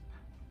 6,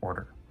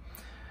 order.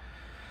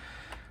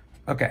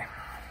 Okay,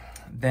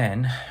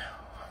 then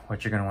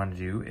what you're going to want to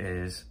do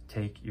is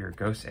take your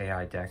Ghost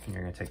AI deck, and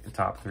you're going to take the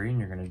top 3 and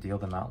you're going to deal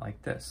them out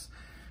like this.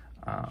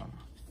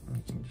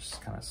 You can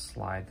just kind of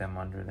slide them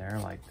under there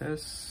like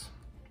this.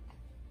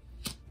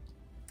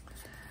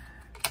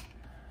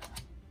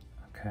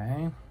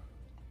 Okay.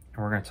 And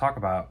we're going to talk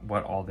about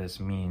what all this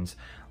means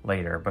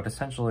later, but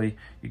essentially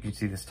you can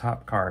see this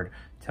top card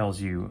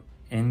tells you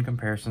in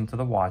comparison to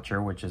the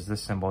watcher, which is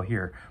this symbol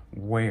here,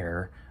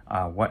 where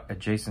what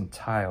adjacent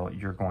tile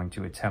you're going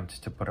to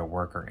attempt to put a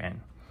worker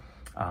in.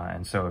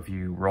 And so if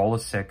you roll a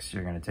 6,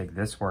 you're going to take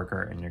this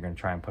worker and you're going to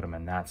try and put him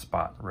in that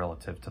spot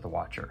relative to the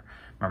watcher.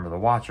 Remember, the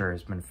watcher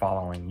has been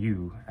following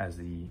you as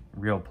the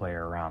real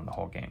player around the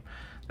whole game.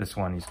 This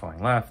one he's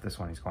going left, this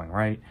one he's going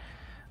right.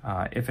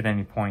 If at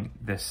any point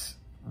this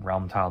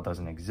realm tile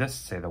doesn't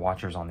exist, say the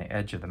watcher's on the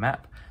edge of the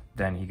map,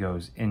 then he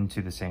goes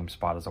into the same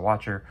spot as the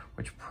watcher,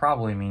 which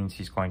probably means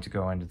he's going to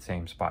go into the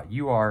same spot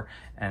you are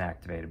and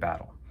activate a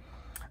battle.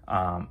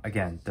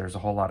 Again, there's a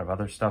whole lot of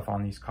other stuff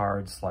on these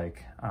cards,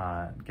 like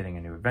getting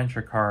a new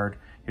adventure card.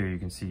 Here you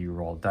can see you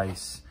roll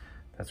dice.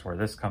 That's where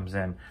this comes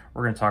in.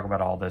 We're going to talk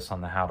about all this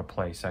on the how to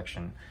play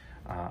section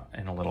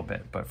in a little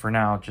bit. But for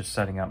now, just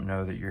setting up,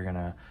 know that you're going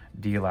to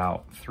deal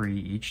out 3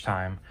 each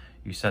time.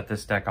 You set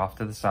this deck off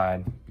to the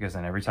side, because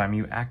then every time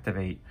you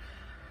activate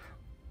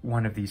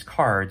one of these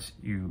cards,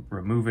 you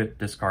remove it,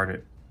 discard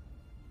it,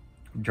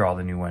 draw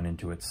the new one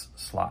into its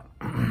slot.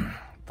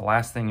 The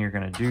last thing you're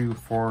going to do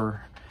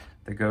for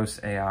the Ghost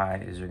AI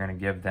is you're going to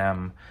give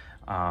them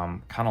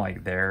kind of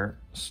like their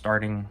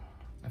starting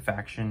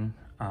faction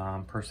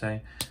per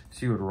se.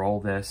 So you would roll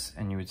this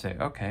and you would say,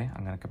 okay,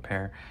 I'm going to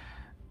compare.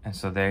 And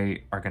so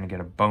they are going to get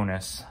a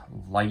bonus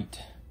light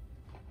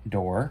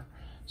door.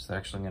 So they're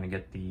actually going to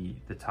get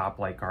the top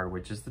light card,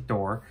 which is the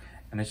door,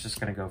 and it's just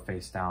going to go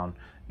face down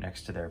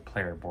next to their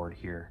player board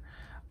here.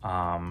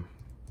 Yeah.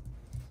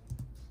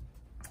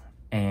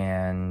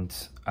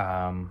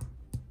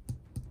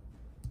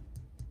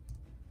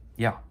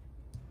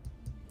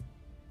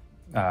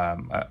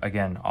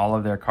 Again, all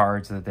of their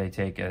cards that they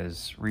take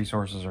as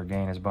resources or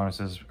gain as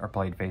bonuses are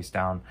played face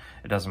down.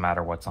 It doesn't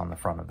matter what's on the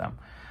front of them.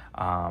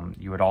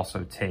 You would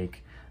also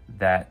take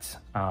that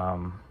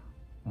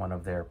one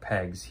of their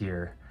pegs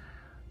here,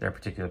 their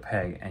particular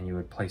peg, and you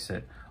would place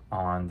it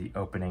on the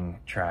opening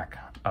track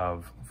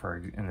of,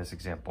 for in this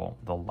example,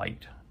 the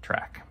light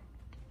track.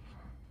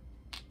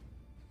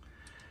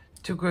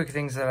 2 quick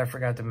things that I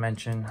forgot to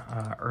mention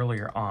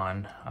earlier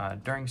on.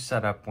 During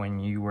setup, when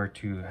you were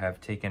to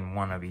have taken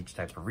one of each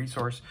type of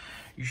resource,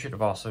 you should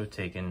have also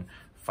taken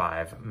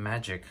 5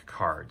 magic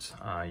cards.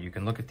 You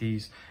can look at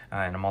these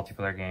in a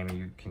multiplayer game.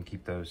 You can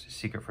keep those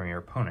secret from your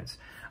opponents.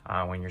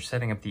 When you're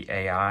setting up the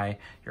AI,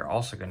 you're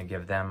also going to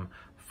give them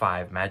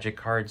 5 magic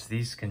cards.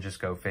 These can just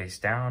go face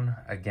down.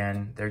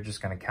 Again, they're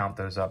just going to count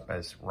those up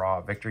as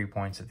raw victory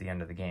points at the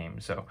end of the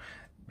game. So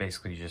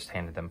basically you just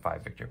handed them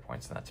 5 victory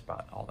points, and that's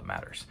about all that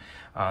matters.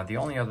 The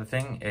only other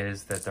thing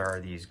is that there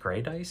are these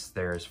gray dice.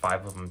 There's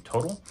 5 of them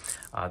total.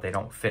 They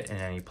don't fit in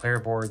any player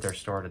board. They're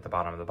stored at the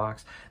bottom of the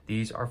box.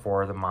 These are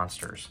for the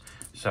monsters.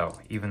 So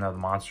even though the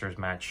monsters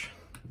match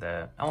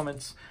the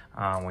elements,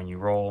 when you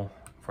roll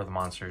for the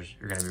monsters,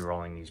 you're going to be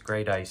rolling these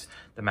gray dice.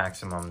 The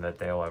maximum that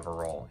they'll ever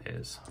roll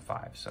is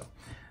 5. So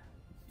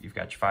you've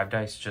got your 5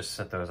 dice. Just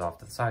set those off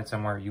to the side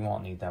somewhere. You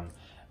won't need them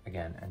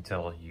again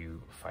until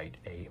you fight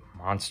a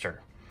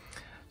monster.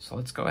 So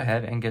let's go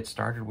ahead and get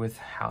started with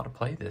how to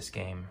play this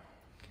game.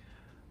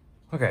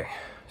 Okay,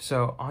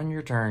 so on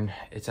your turn,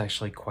 it's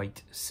actually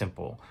quite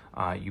simple.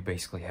 You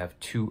basically have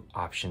 2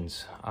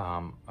 options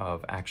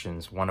of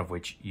actions, one of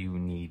which you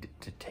need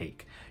to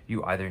take.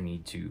 You either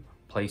need to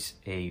place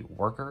a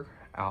worker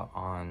out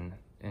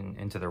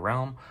into the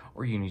realm,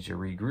 or you need to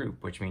regroup,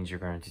 which means you're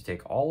going to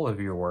take all of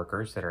your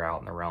workers that are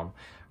out in the realm,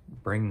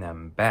 bring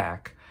them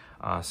back.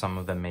 Some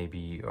of them may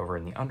be over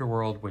in the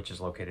underworld, which is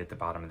located at the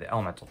bottom of the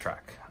elemental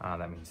track.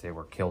 That means they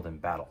were killed in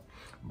battle.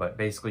 But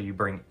basically you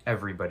bring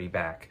everybody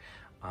back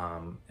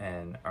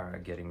and are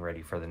getting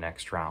ready for the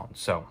next round.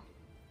 So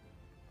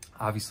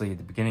obviously at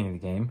the beginning of the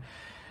game,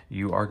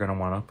 you are going to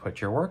want to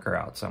put your worker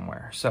out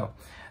somewhere. So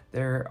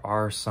there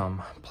are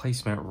some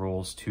placement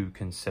rules to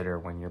consider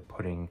when you're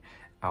putting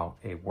out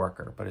a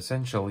worker. But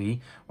essentially,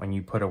 when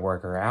you put a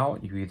worker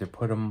out, you either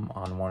put them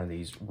on one of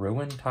these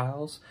ruin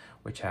tiles,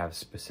 which have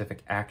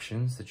specific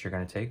actions that you're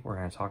going to take. We're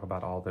going to talk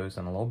about all those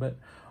in a little bit.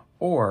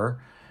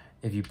 Or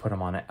if you put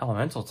them on an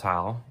elemental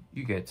tile,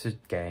 you get to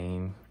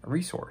gain a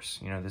resource.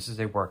 You know, this is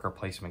a worker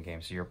placement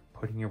game, so you're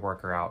putting your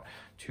worker out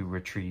to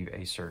retrieve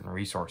a certain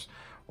resource.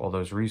 Well,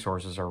 those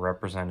resources are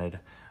represented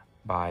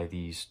by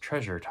these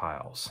treasure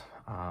tiles.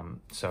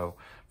 So,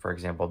 for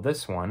example,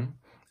 this one,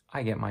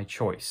 I get my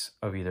choice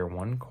of either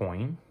 1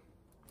 coin,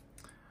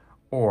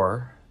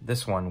 or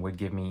this one would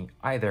give me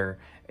either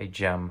a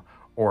gem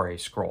or a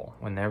scroll.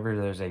 Whenever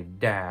there's a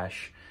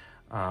dash,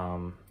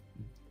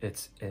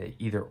 it's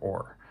either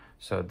or.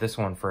 So this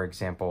one, for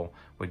example,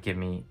 would give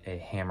me a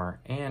hammer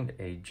and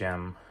a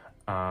gem,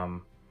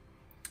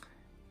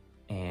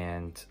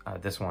 and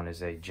this one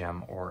is a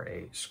gem or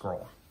a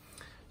scroll.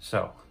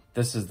 So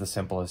this is the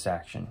simplest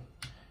action.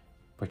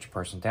 Put your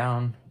person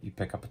down, you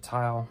pick up a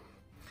tile,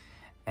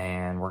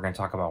 And we're going to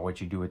talk about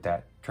what you do with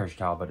that treasure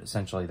tile, but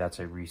essentially that's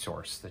a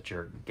resource that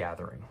you're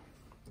gathering.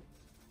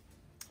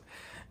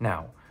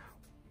 Now,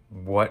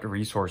 what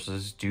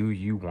resources do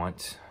you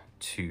want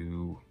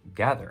to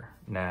gather?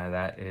 Now,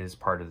 that is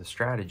part of the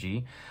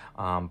strategy,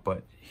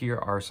 but here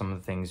are some of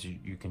the things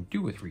you can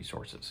do with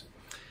resources.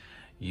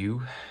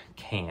 You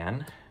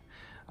can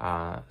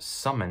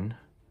summon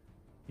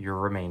your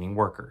remaining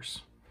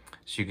workers.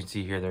 So you can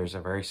see here there's a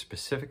very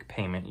specific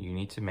payment you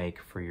need to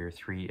make for your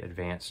 3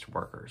 advanced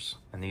workers.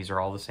 And these are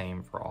all the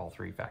same for all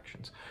 3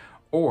 factions.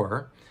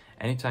 Or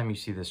anytime you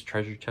see this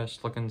treasure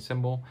chest looking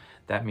symbol,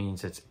 that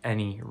means it's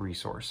any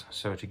resource.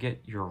 So to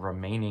get your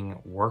remaining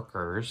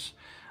workers,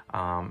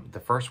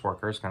 the first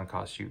worker is going to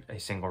cost you a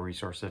single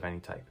resource of any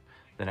type.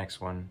 The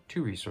next one,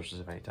 2 resources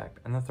of any type.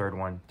 And the third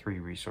one, 3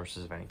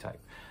 resources of any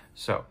type.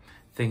 So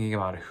thinking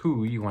about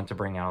who you want to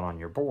bring out on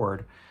your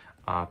board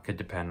could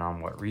depend on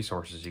what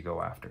resources you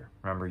go after.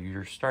 Remember,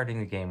 you're starting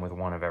the game with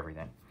 1 of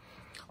everything.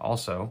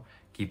 Also,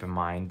 keep in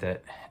mind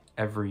that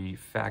every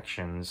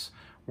faction's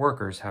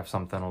workers have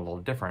something a little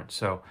different.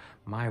 So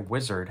my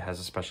wizard has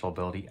a special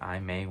ability. I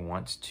may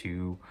want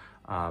to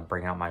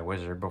bring out my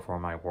wizard before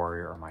my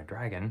warrior or my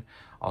dragon.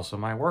 Also,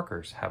 my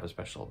workers have a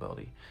special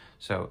ability.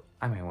 So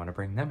I may want to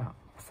bring them out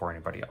before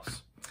anybody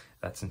else.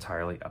 That's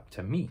entirely up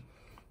to me.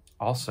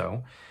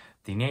 Also,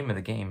 the name of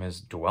the game is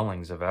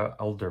Dwellings of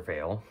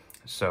Eldervale.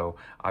 So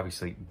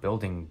obviously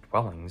building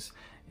dwellings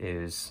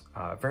is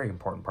a very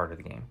important part of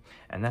the game.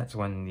 And that's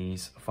when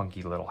these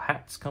funky little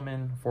hats come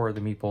in for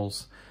the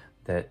meeples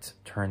that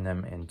turn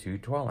them into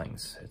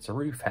dwellings. It's a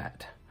roof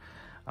hat.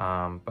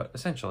 But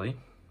essentially,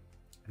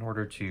 in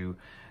order to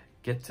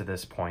get to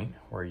this point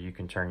where you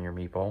can turn your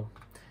meeple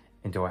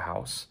into a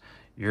house,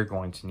 you're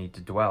going to need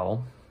to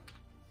dwell,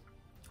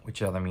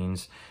 which either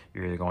means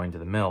you're either going to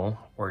the mill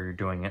or you're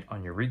doing it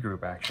on your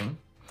regroup action.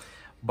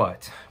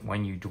 But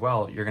when you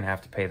dwell, you're going to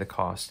have to pay the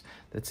cost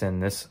that's in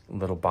this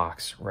little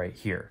box right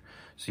here.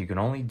 So you can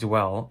only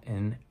dwell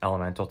in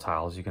elemental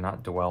tiles. You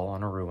cannot dwell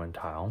on a ruin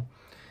tile.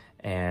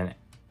 And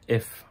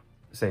if,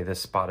 say,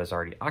 this spot is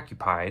already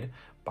occupied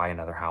by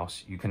another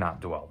house, you cannot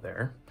dwell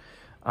there.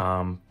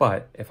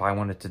 But if I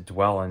wanted to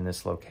dwell in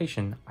this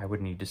location, I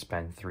would need to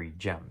spend 3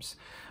 gems.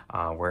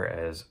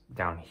 Whereas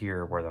down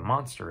here where the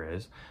monster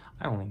is,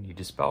 I only need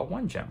to spell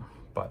 1 gem.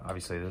 But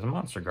obviously there's a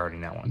monster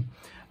guarding that one.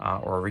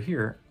 Or over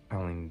here, I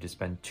only need to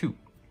spend 2.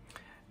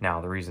 Now,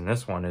 the reason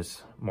this one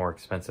is more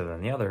expensive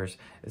than the others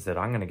is that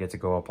I'm going to get to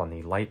go up on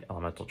the light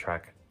elemental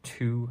track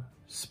 2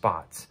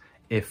 spots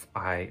if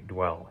I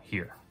dwell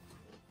here.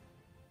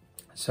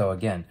 So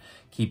again,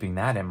 keeping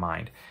that in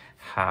mind,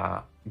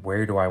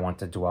 where do I want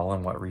to dwell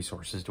and what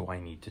resources do I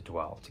need to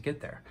dwell to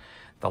get there?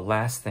 The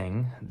last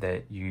thing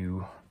that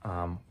you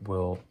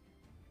will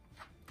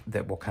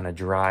kind of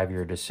drive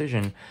your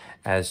decision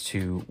as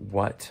to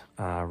what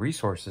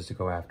resources to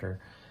go after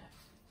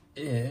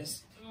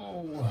is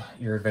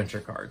your adventure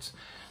cards.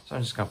 So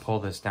I'm just going to pull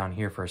this down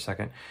here for a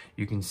second.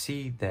 You can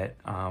see that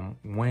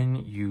when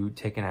you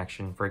take an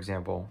action, for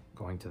example,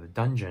 going to the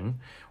dungeon,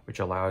 which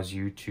allows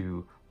you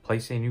to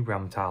place a new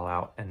realm tile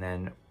out and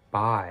then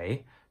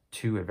buy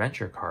 2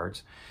 adventure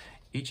cards,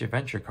 each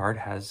adventure card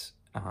has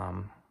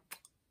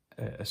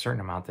a certain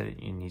amount that it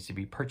needs to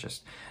be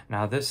purchased.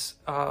 Now this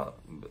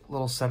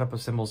little setup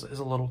of symbols is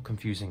a little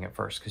confusing at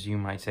first because you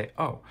might say,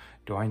 oh,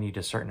 do I need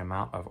a certain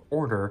amount of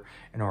order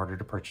in order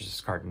to purchase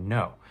this card?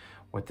 No.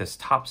 What this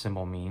top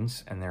symbol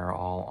means, and they're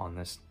all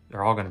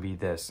going to be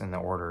this in the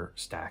order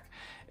stack,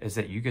 is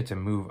that you get to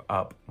move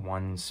up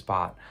 1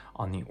 spot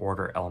on the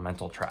order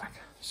elemental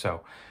track.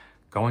 So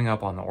going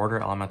up on the order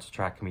elemental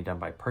track can be done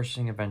by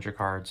purchasing adventure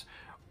cards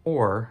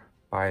or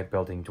by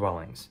building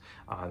dwellings.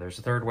 There's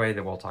a third way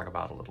that we'll talk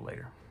about a little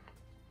later.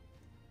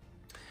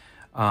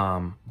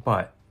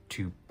 But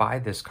to buy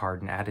this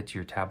card and add it to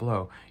your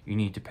tableau, you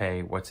need to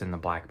pay what's in the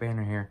black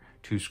banner here,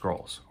 2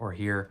 scrolls, or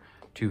here,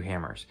 2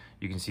 hammers.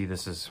 You can see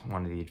this is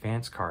one of the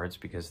advanced cards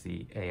because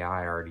the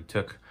AI already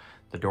took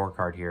the door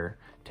card here,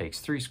 takes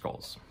 3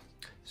 scrolls.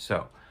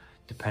 So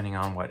depending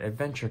on what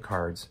adventure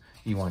cards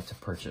you want to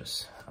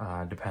purchase,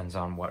 depends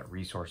on what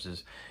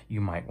resources you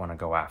might want to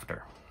go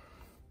after.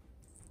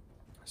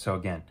 So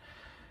again,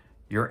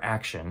 your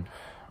action,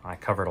 I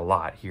covered a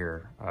lot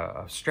here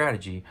of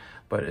strategy,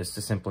 but is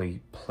to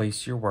simply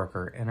place your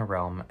worker in a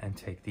realm and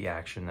take the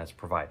action that's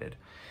provided.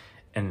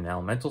 In an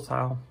elemental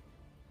tile,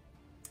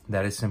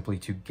 that is simply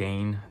to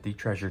gain the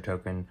treasure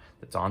token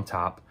that's on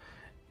top.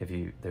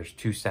 There's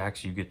 2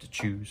 stacks you get to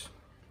choose.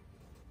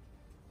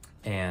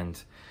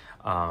 And,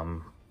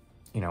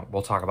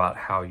 we'll talk about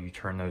how you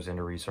turn those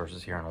into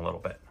resources here in a little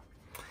bit.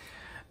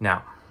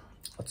 Now,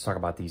 let's talk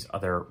about these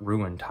other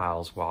ruin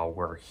tiles while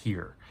we're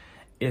here.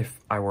 If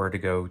I were to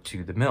go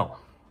to the mill,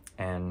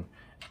 and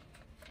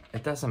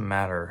it doesn't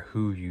matter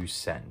who you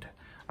send.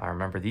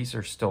 Remember, these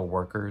are still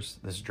workers.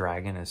 This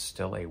dragon is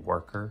still a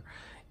worker.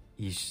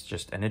 He's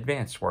just an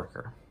advanced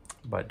worker.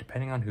 But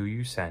depending on who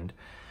you send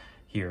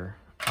here,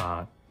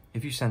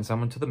 if you send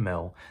someone to the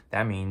mill,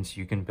 that means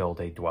you can build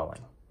a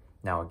dwelling.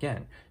 Now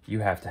again,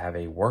 you have to have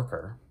a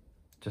worker,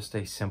 just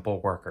a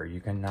simple worker. You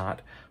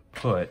cannot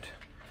put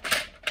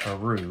a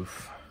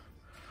roof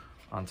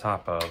on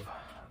top of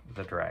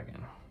the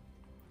dragon.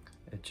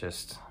 It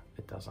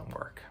doesn't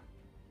work.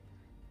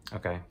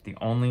 Okay, the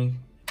only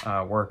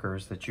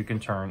workers that you can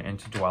turn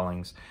into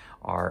dwellings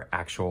are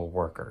actual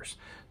workers.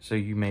 So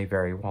you may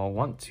very well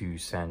want to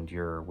send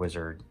your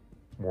wizard,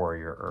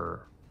 warrior,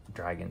 or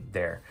dragon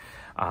there.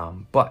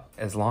 But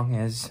as long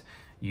as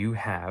you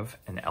have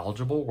an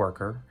eligible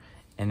worker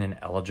in an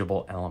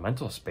eligible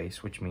elemental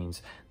space, which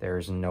means there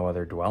is no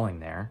other dwelling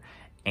there,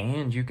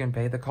 and you can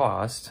pay the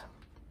cost,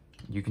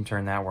 you can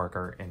turn that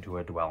worker into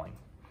a dwelling.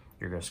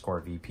 You're going to score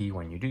VP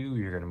when you do.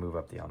 You're going to move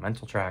up the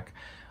elemental track.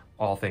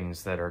 All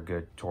things that are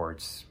good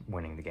towards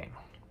winning the game.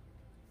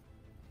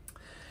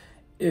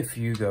 If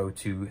you go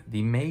to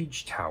the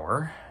Mage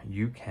Tower,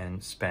 you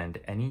can spend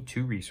any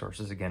 2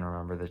 resources. Again,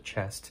 remember the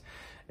chest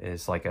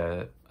is like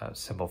a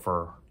symbol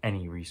for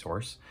any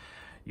resource.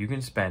 You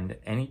can spend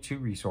any 2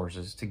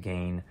 resources to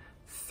gain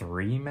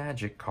 3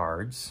 magic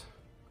cards,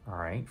 all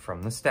right,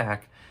 from the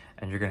stack,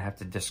 and you're going to have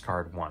to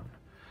discard 1.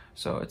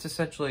 So it's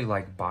essentially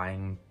like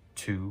buying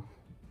 2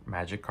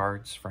 magic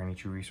cards for any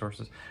 2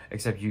 resources,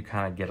 except you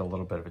kind of get a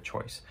little bit of a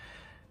choice.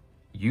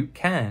 You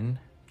can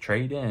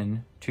trade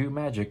in 2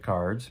 magic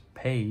cards,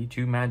 pay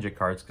 2 magic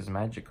cards, because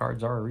magic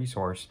cards are a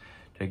resource,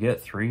 to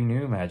get 3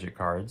 new magic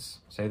cards.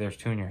 Say there's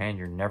 2 in your hand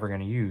you're never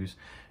going to use.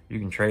 You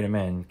can trade them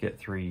in, get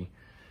 3,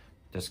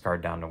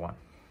 discard down to 1.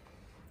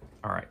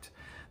 All right.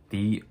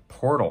 The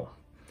portal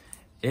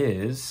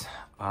is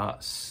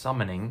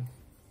summoning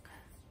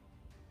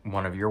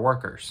one of your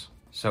workers.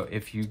 So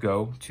if you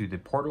go to the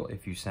portal,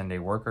 if you send a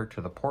worker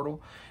to the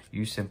portal,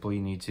 you simply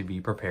need to be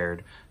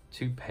prepared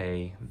to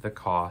pay the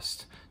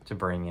cost to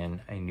bring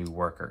in a new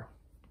worker.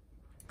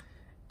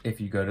 If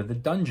you go to the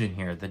dungeon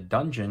here, the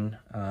dungeon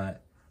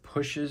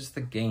pushes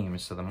the game.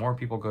 So the more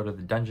people go to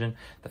the dungeon,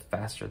 the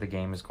faster the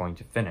game is going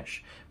to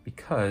finish,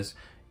 because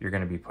you're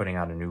going to be putting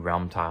out a new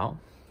realm tile.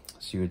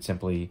 So you would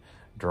simply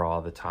draw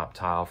the top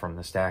tile from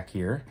the stack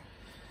here,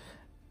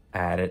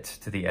 add it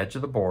to the edge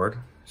of the board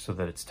so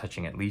that it's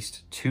touching at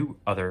least 2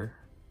 other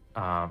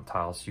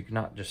tiles. You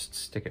cannot just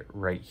stick it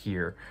right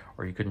here,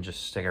 or you couldn't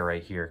just stick it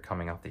right here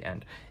coming off the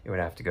end. It would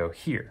have to go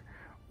here,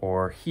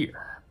 or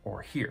here,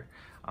 or here.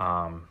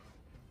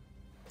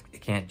 You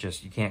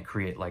can't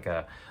create like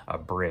a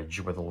bridge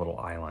with a little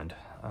island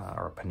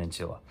or a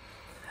peninsula.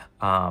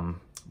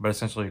 But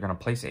essentially you're going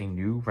to place a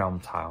new realm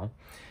tile,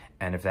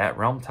 and if that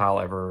realm tile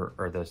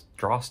or the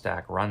draw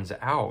stack runs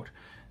out,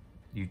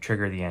 you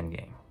trigger the end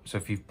game. So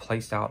if you've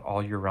placed out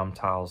all your realm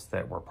tiles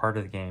that were part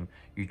of the game,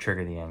 you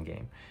trigger the end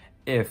game.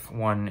 If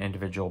one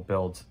individual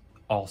builds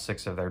all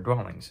 6 of their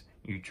dwellings,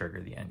 you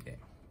trigger the end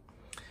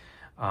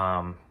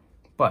game.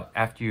 But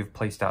after you've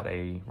placed out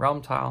a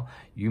realm tile,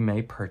 you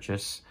may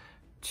purchase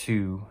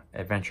 2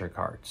 adventure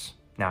cards.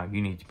 Now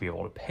you need to be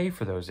able to pay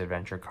for those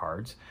adventure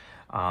cards.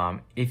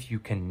 If you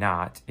can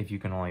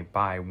only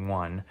buy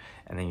 1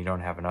 and then you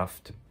don't have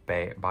enough to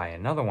buy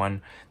another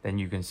one, then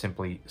you can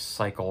simply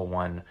cycle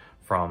one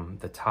from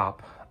the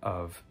top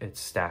of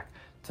its stack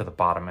to the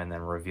bottom and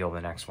then reveal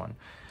the next one.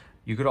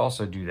 You could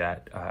also do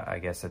that, I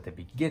guess, at the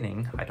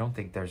beginning. I don't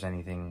think there's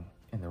anything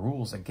in the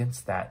rules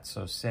against that.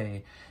 So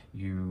say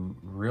you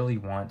really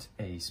want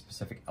a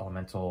specific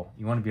elemental,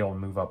 you want to be able to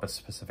move up a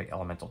specific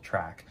elemental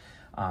track,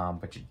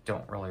 but you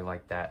don't really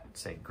like that,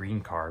 say,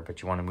 green card,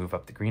 but you want to move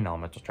up the green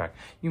elemental track.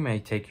 You may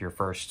take your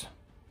first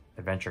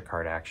adventure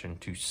card action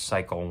to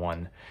cycle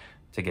one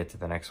to get to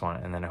the next one,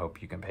 and then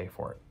hope you can pay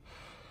for it.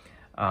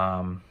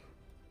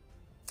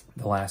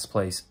 The last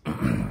place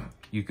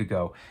you could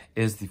go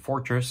is the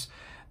fortress.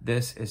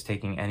 This is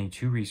taking any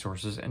 2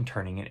 resources and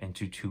turning it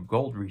into 2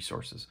 gold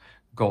resources.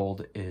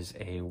 Gold is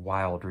a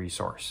wild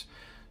resource.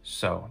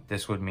 So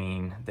this would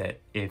mean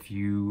that if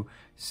you,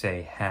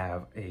 say,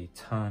 have a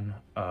ton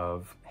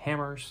of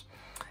hammers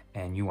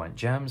and you want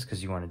gems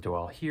because you want to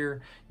dwell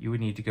here, you would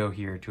need to go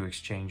here to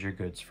exchange your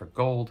goods for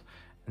gold,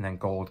 and then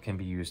gold can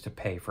be used to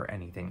pay for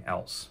anything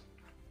else.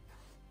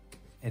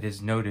 It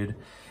is noted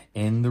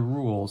in the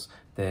rules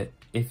that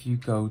if you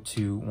go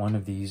to one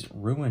of these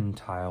ruin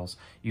tiles,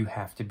 you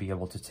have to be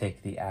able to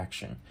take the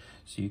action.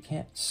 So you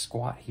can't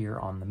squat here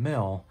on the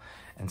mill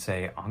and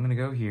say, I'm going to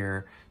go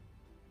here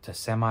to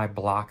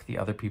semi-block the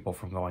other people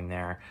from going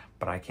there,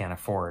 but I can't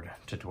afford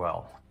to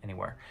dwell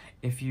anywhere.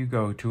 If you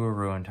go to a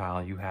ruin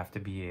tile, you have to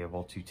be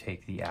able to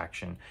take the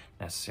action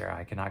necessary.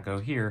 I cannot go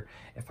here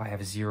if I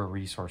have 0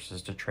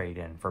 resources to trade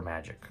in for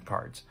magic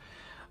cards.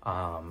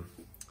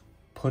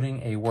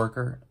 Putting a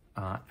worker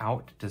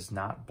out does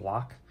not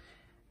block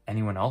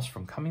anyone else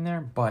from coming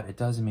there, but it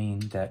does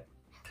mean that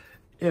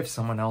if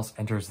someone else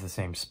enters the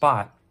same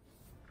spot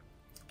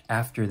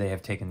after they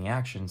have taken the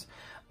actions,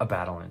 a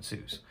battle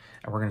ensues.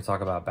 And we're going to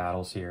talk about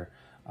battles here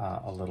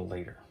a little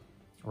later.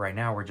 Right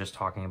now, we're just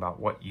talking about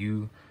what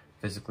you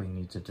physically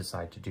need to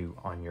decide to do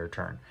on your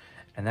turn,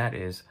 and that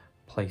is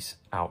place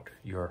out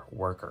your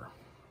worker.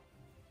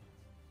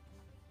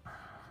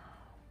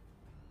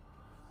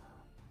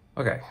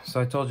 Okay, so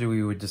I told you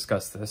we would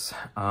discuss this.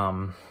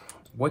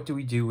 what do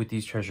we do with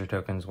these treasure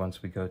tokens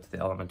once we go to the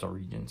elemental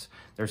regions?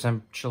 They're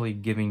essentially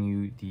giving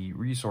you the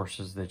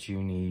resources that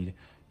you need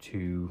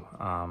to,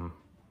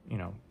 you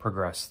know,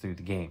 progress through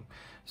the game.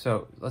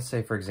 So let's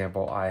say, for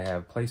example, I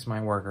have placed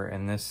my worker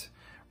in this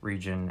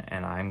region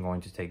and I'm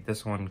going to take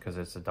this one because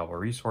it's a double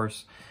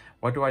resource.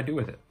 What do I do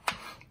with it?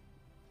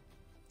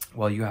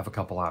 Well, you have a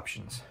couple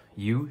options.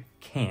 You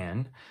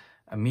can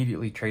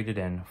immediately trade it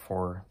in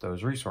for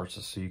those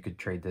resources. So you could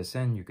trade this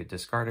in, you could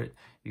discard it,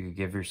 you could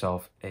give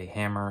yourself a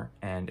hammer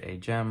and a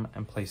gem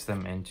and place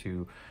them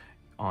into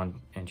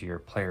your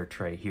player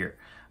tray here.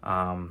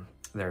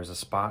 There's a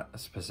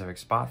specific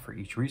spot for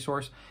each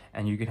resource,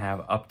 and you can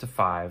have up to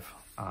 5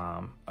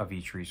 of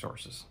each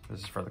resources. This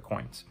is for the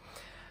coins.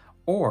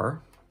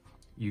 Or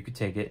you could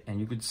take it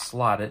and you could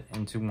slot it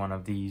into one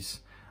of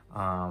these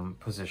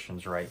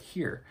positions right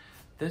here.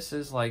 This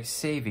is like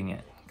saving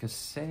it, because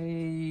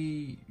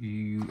say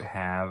you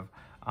have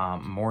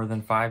more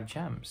than 5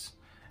 gems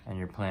and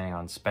you're planning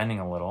on spending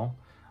a little.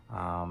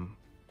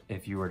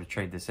 If you were to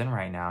trade this in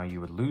right now,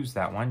 you would lose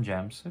that 1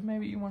 gem, so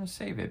maybe you want to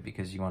save it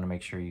because you want to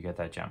make sure you get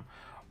that gem.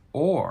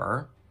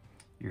 Or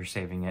you're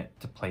saving it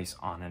to place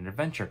on an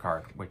adventure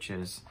card, which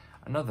is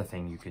another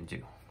thing you can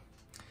do.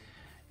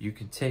 You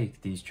can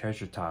take these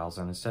treasure tiles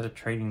and instead of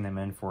trading them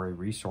in for a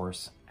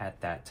resource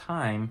at that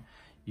time,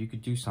 you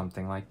could do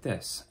something like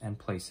this and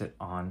place it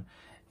on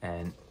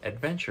an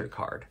adventure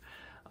card.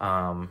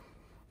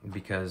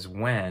 Because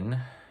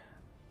when,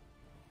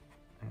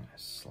 I'm gonna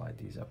slide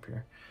these up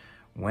here.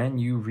 When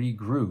you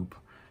regroup,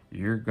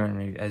 you're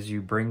going to, as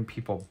you bring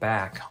people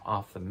back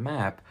off the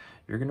map,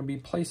 you're going to be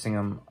placing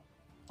them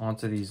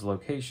onto these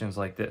locations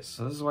like this.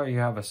 So this is why you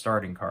have a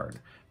starting card,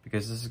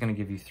 because this is going to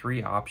give you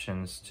 3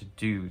 options to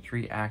do,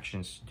 3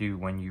 actions to do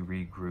when you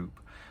regroup.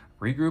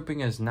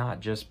 Regrouping is not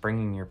just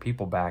bringing your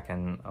people back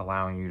and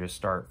allowing you to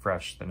start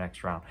fresh the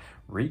next round.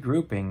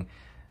 Regrouping,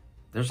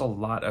 there's a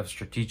lot of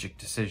strategic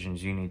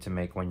decisions you need to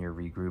make when you're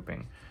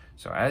regrouping.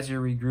 So as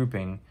you're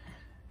regrouping,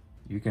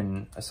 you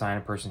can assign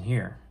a person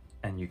here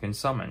and you can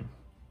summon.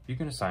 You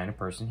can assign a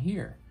person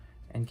here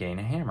and gain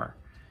a hammer.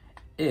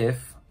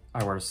 If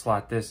I were to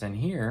slot this in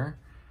here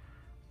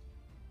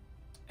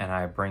and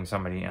I bring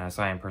somebody and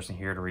assign a person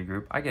here to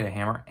regroup, I get a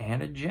hammer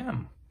and a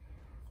gem.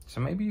 So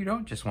maybe you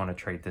don't just want to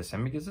trade this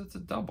in because it's a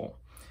double.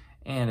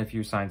 And if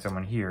you assign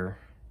someone here,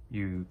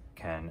 you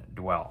can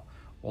dwell.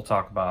 We'll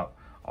talk about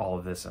all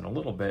of this in a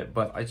little bit,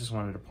 but I just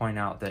wanted to point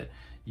out that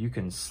you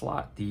can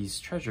slot these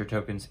treasure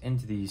tokens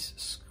into these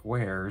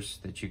squares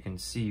that you can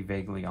see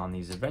vaguely on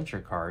these adventure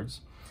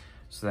cards.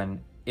 So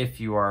then if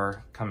you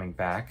are coming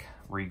back,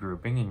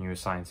 regrouping, and you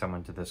assign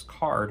someone to this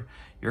card,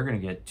 you're going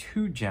to get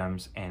 2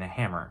 gems and a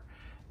hammer.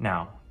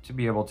 Now, to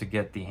be able to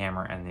get the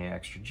hammer and the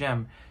extra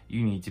gem,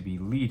 you need to be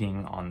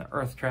leading on the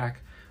earth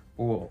track.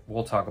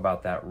 We'll talk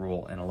about that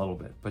rule in a little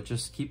bit, but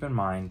just keep in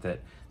mind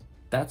that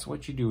that's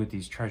what you do with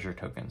these treasure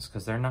tokens,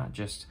 because they're not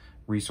just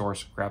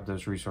resource, grab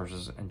those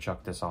resources and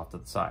chuck this off to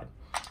the side.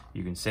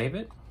 You can save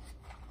it,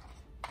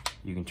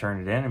 you can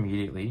turn it in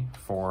immediately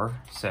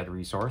for said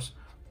resource,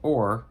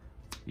 or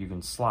you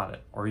can slot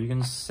it, or you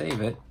can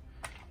save it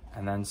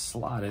and then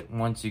slot it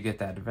once you get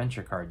that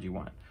adventure card you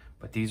want.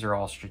 But these are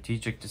all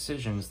strategic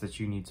decisions that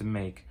you need to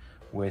make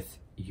with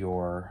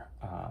your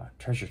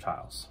treasure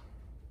tiles.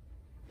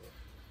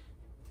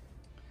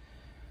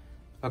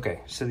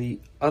 Okay, so the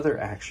other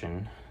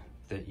action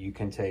that you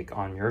can take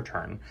on your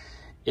turn,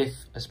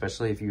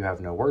 especially if you have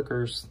no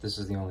workers, this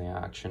is the only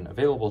action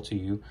available to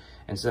you.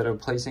 Instead of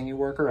placing a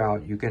worker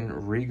out, you can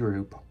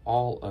regroup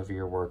all of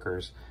your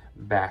workers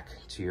back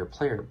to your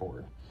player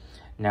board.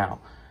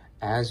 Now,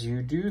 as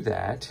you do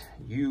that,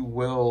 you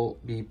will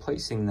be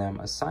placing them,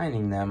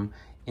 assigning them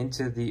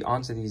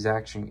onto these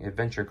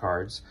adventure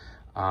cards,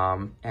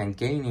 and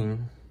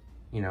gaining,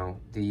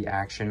 the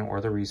action or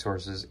the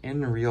resources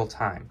in real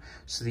time.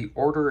 So the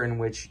order in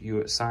which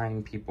you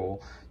assign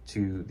people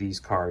to these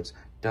cards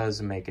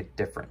does make a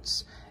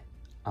difference.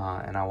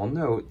 And I will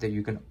note that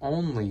you can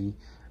only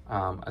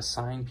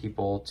assign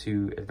people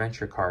to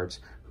adventure cards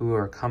who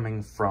are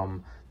coming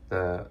from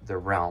the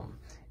realm.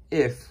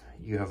 If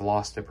you have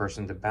lost a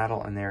person to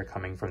battle and they're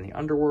coming from the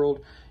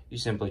underworld, you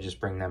simply just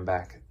bring them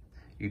back.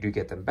 You do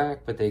get them back,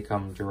 but they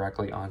come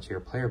directly onto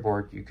your player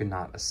board. You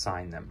cannot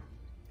assign them.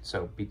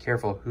 So be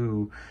careful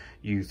who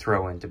you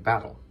throw into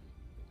battle.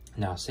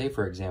 Now, say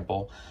for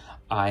example,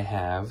 I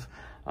have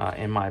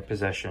in my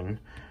possession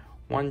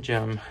 1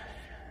 gem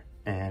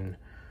and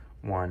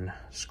 1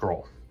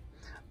 scroll.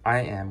 I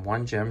am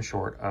 1 gem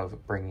short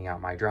of bringing out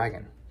my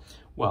dragon.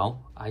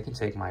 Well, I can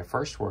take my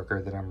first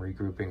worker that I'm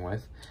regrouping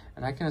with,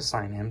 and I can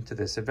assign him to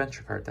this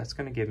adventure card. That's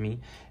going to give me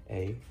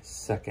a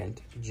 2nd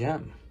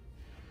gem.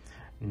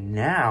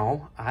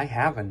 Now I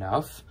have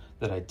enough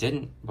that I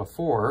didn't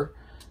before,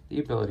 the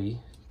ability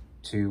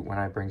to, when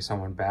I bring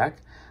someone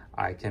back,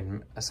 I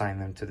can assign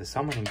them to the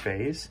summoning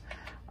phase.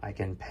 I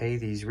can pay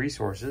these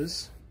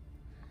resources,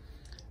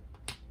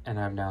 and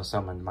I've now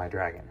summoned my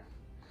dragon.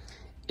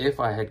 If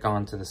I had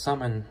gone to the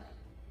summon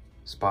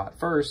spot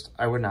first,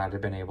 I would not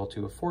have been able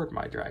to afford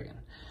my dragon.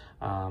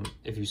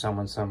 If you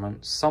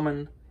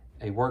summon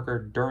a worker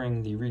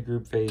during the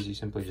regroup phase, you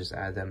simply just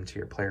add them to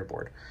your player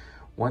board.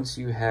 Once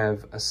you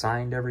have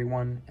assigned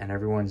everyone and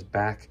everyone's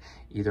back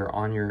either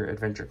on your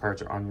adventure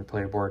cards or on your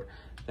player board,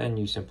 then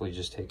you simply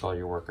just take all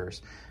your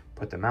workers,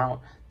 put them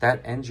out.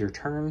 That ends your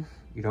turn.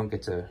 You don't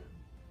get to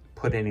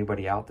put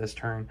anybody out this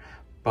turn,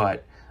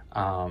 but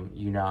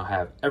you now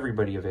have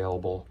everybody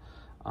available.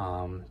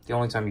 The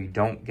only time you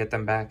don't get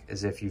them back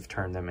is if you've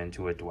turned them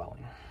into a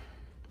dwelling.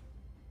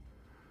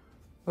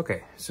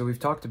 Okay, so we've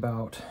talked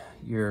about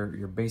your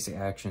basic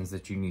actions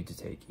that you need to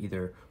take,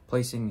 either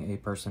placing a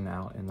person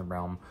out in the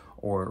realm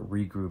or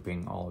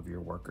regrouping all of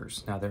your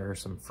workers. Now, there are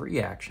some free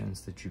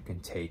actions that you can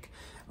take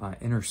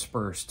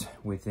interspersed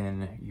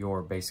within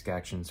your basic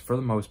actions. For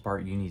the most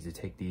part, you need to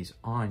take these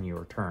on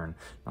your turn,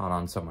 not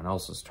on someone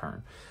else's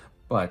turn.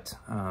 But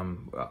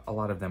a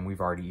lot of them we've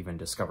already even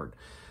discovered.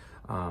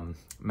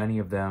 Many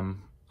of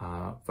them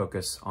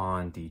focus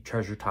on the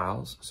treasure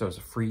tiles. So as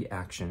a free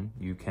action,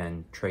 you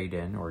can trade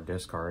in or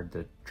discard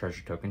the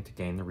treasure token to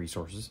gain the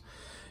resources.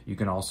 You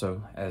can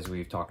also, as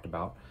we've talked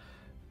about,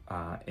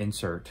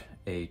 insert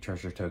a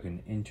treasure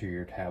token into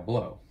your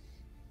tableau.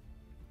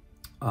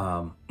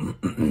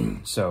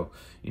 So,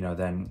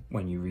 then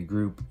when you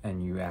regroup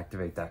and you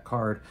activate that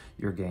card,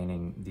 you're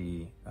gaining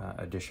the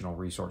additional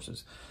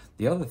resources.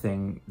 The other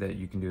thing that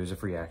you can do as a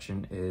free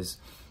action is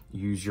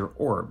use your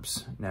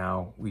orbs.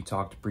 Now, we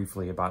talked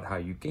briefly about how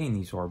you gain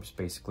these orbs,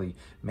 basically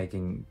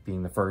being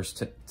the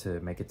first to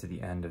make it to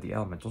the end of the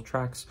elemental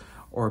tracks,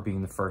 or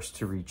being the first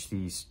to reach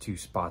these 2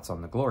 spots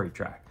on the glory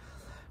track.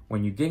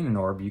 When you gain an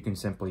orb, you can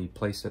simply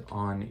place it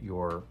on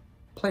your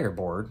player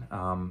board,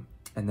 and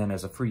then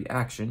as a free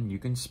action, you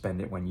can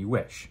spend it when you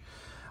wish.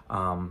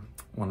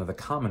 One of the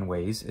common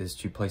ways is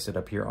to place it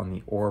up here on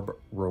the orb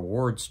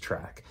rewards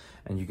track.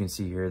 And you can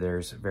see here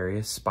there's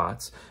various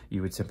spots.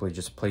 You would simply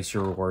just place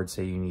your reward.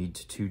 Say you need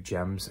 2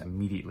 gems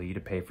immediately to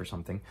pay for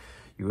something.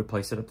 You would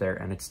place it up there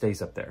and it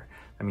stays up there.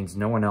 That means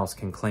no one else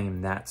can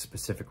claim that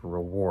specific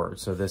reward.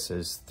 So this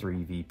is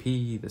 3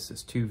 VP, this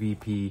is 2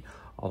 VP,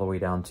 all the way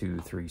down to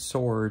 3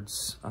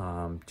 swords,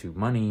 2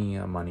 money,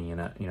 a money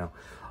and a,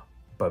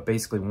 But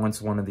basically, once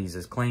one of these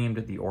is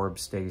claimed, the orb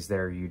stays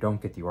there. You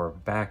don't get the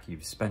orb back.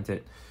 You've spent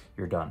it.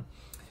 You're done.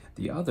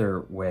 The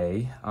other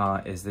way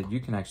is that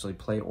you can actually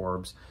play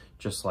orbs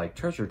just like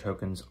treasure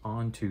tokens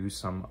onto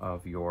some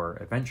of your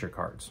adventure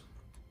cards.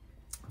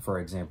 For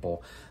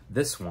example,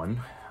 this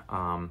one,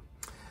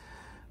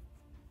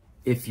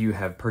 if you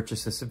have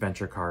purchased this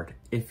adventure card,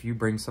 if you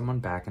bring someone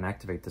back and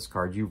activate this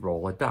card, you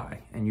roll a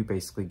die, and you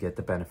basically get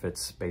the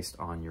benefits based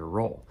on your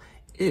roll.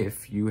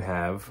 If you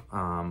have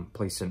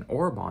placed an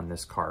orb on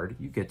this card,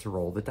 you get to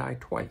roll the die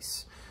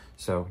twice.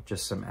 So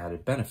just some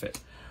added benefit.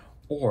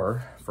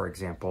 Or, for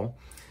example,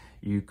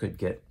 you could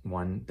get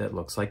one that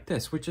looks like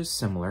this, which is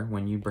similar.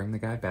 When you bring the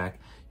guy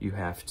back, you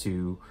have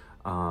to,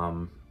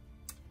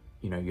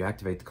 you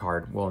activate the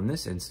card. Well, in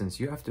this instance,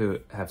 you have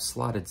to have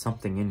slotted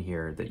something in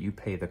here that you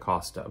pay the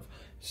cost of.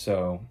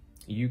 So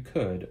you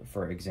could,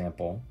 for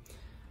example,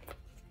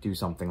 do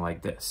something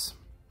like this.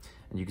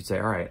 And you could say,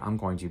 all right, I'm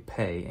going to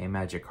pay a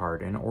magic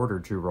card in order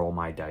to roll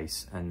my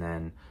dice and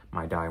then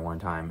my die one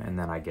time, and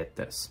then I get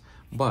this.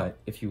 But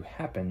if you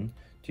happen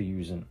to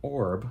use an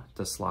orb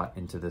to slot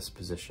into this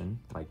position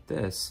like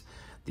this,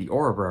 the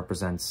orb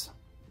represents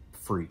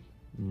free,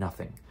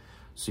 nothing.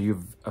 So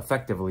you've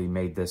effectively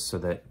made this so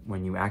that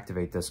when you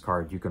activate this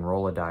card, you can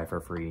roll a die for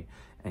free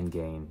and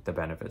gain the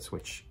benefits,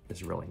 which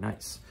is really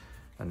nice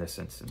in this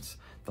instance.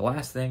 The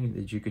last thing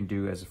that you can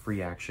do as a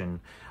free action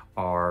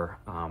are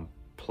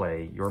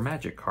play your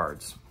magic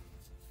cards.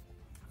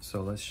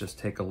 So let's just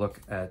take a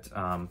look at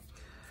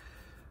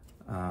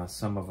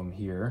some of them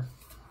here.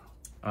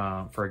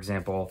 For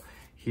example,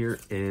 here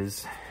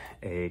is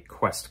a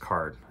quest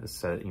card. It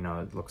says,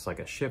 it looks like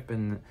a ship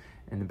in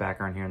the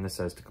background here, and this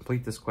says, to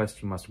complete this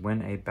quest, you must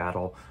win a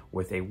battle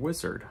with a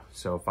wizard.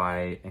 So if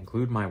I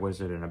include my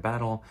wizard in a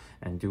battle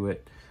and do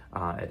it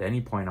at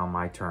any point on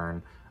my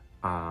turn,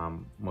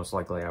 most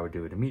likely I would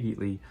do it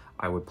immediately.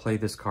 I would play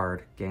this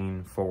card,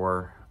 gain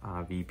 4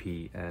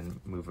 VP,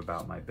 and move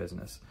about my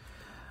business.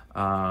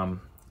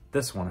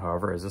 This one,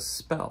 however, is a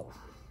spell.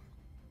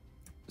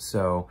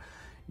 So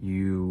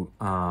you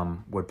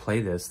would play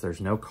this. There's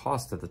no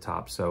cost at the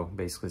top. So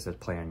basically it says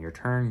play on your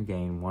turn,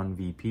 gain 1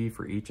 VP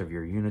for each of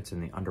your units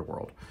in the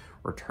underworld.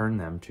 Return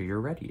them to your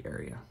ready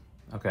area.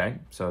 Okay,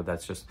 so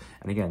that's just,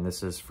 and again,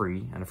 this is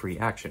free and a free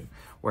action.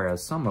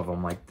 Whereas some of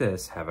them like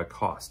this have a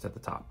cost at the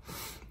top.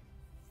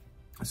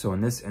 So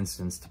in this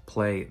instance, to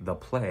play the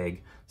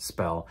Plague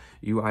spell,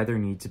 you either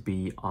need to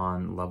be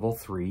on level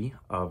 3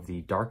 of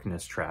the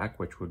Darkness track,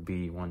 which would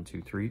be 1,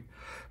 2, 3,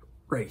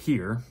 right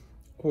here,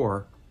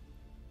 or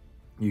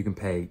you can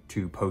pay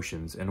 2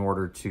 potions in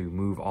order to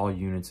move all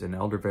units in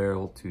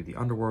Eldervale to the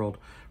Underworld.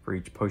 For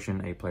each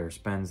potion a player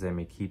spends, they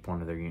may keep one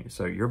of their units.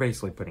 So you're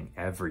basically putting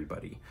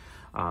everybody.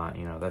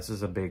 This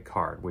is a big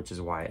card, which is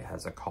why it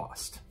has a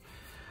cost.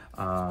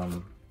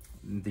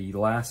 The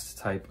last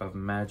type of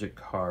magic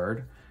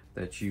card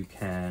that you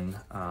can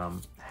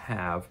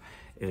have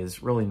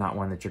is really not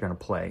one that you're going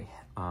to play.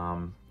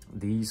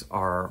 These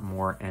are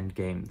more end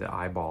game. The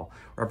eyeball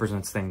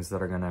represents things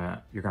that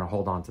are you're gonna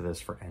hold on to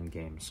this for end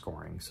game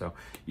scoring. So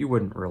you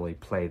wouldn't really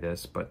play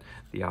this, but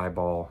the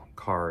eyeball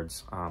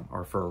cards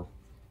are for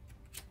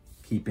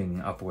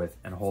keeping up with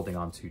and holding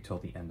on to till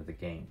the end of the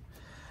game.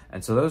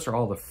 And so those are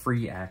all the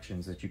free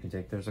actions that you can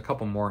take. There's a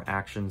couple more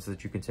actions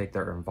that you can take that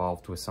are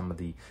involved with some of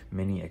the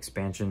mini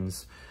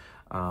expansions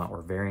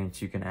or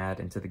variants you can add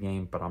into the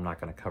game, but I'm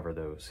not going to cover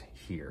those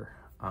here.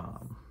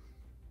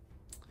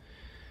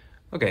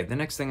 Okay, the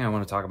next thing I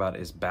want to talk about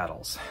is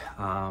battles.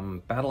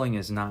 Battling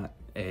is not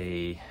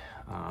a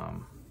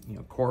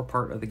core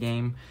part of the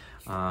game,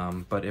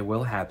 but it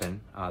will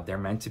happen. They're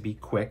meant to be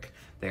quick.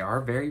 They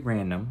are very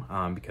random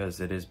because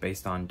it is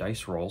based on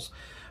dice rolls.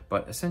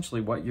 But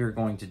essentially what you're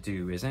going to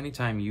do is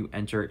anytime you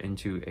enter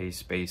into a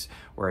space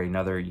where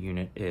another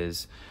unit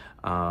is,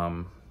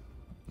 more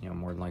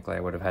than likely I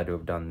would have had to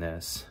have done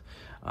this.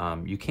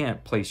 You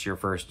can't place your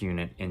first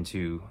unit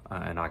into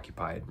an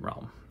occupied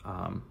realm.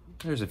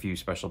 There's a few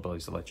special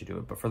abilities that let you do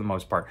it, but for the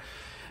most part,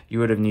 you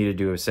would have needed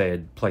to have,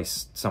 say,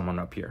 place someone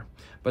up here.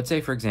 But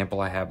say, for example,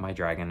 I have my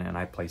dragon and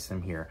I place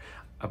them here.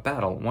 A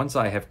battle, once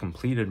I have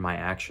completed my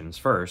actions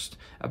first,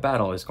 a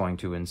battle is going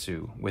to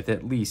ensue with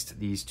at least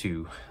these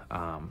two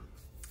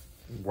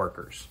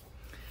workers.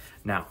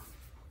 Now,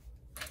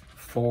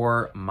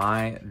 for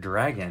my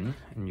dragon,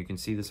 and you can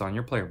see this on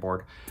your player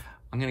board,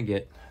 I'm going to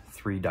get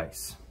 3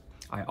 dice.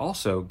 I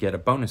also get a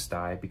bonus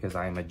die because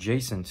I am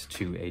adjacent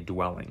to a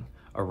dwelling,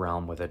 a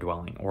realm with a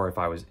dwelling, or if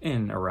I was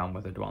in a realm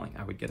with a dwelling,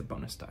 I would get a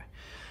bonus die.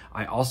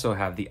 I also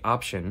have the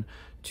option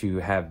to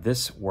have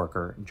this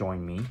worker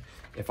join me.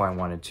 If I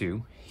wanted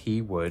to,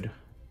 he would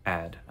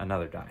add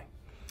another die.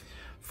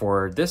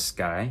 For this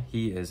guy,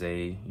 he is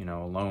a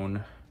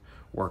lone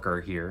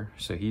worker here,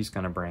 so he's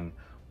going to bring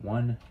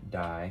 1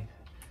 die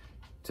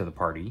to the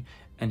party,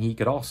 and he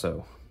could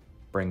also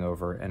bring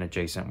over an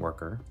adjacent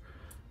worker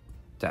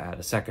to add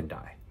a 2nd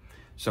die.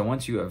 So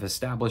once you have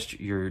established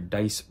your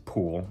dice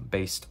pool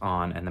based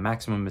on, and the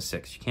maximum is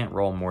 6, you can't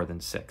roll more than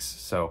 6.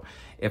 So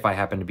if I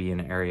happen to be in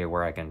an area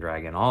where I can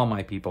drag in all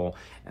my people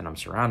and I'm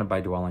surrounded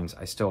by dwellings,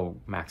 I still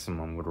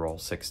maximum would roll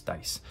 6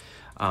 dice.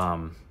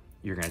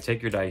 You're going to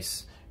take your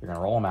dice, you're going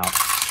to roll them out,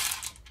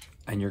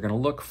 and you're going to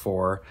look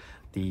for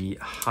the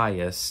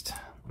highest.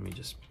 Let me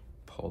just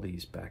pull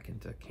these back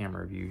into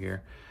camera view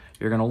here.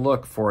 You're going to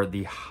look for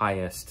the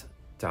highest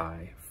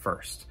die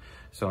first.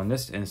 So in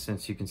this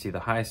instance, you can see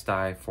the highest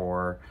die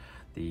for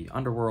the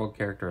Underworld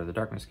character or the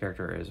Darkness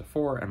character is a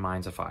 4 and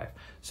mine's a 5.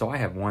 So I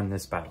have won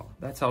this battle.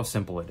 That's how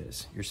simple it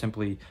is. You're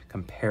simply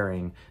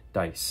comparing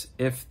dice.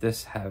 If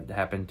this had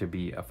happened to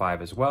be a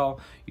 5 as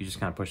well, you just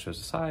kind of push those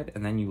aside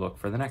and then you look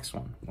for the next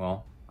one.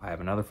 Well, I have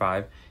another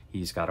 5.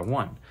 He's got a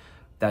 1.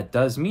 That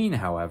does mean,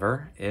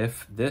 however,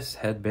 if this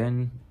had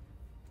been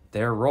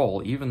their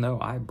roll, even though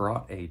I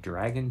brought a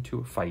dragon to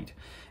a fight,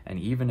 and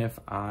even if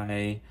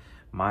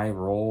my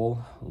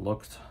roll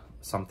looked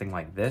something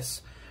like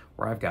this,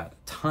 where I've got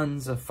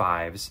tons of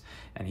 5s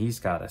and he's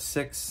got a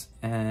 6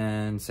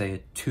 and say a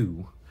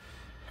 2,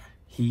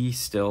 he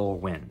still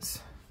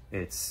wins.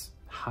 It's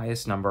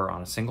highest number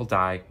on a single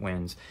die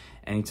wins.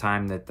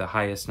 Anytime that the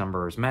highest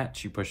number is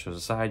met, you push those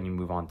aside and you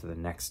move on to the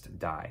next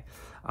die.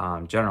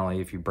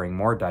 Generally, if you bring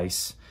more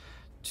dice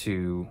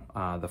to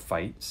the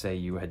fight, say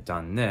you had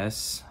done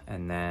this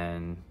and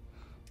then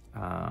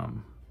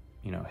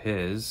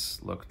his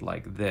looked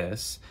like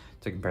this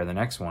to compare the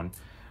next one.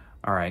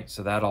 All right,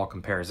 so that all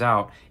compares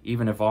out.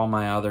 Even if all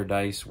my other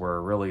dice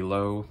were really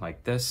low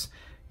like this,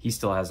 he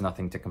still has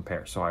nothing to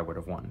compare, so I would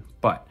have won.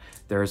 But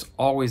there's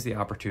always the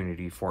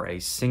opportunity for a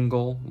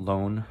single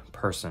lone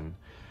person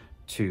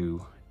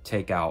to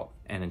take out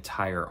an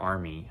entire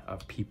army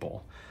of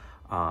people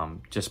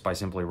just by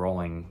simply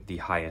rolling the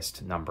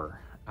highest number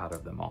out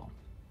of them all.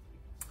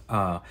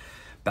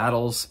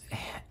 Battles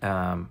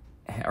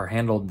are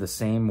handled the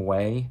same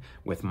way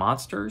with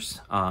monsters,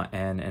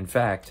 and in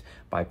fact,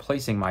 by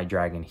placing my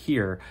dragon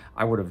here,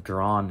 I would have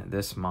drawn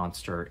this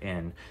monster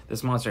in.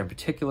 This monster in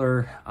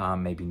particular,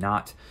 maybe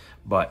not,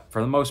 but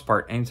for the most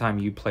part, anytime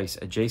you place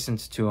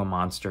adjacent to a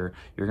monster,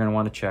 you're going to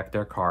want to check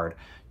their card.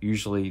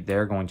 Usually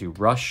they're going to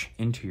rush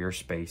into your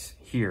space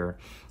here,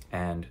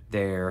 and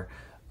they're,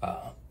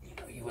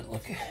 you would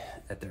look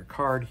at their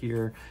card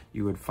here,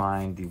 you would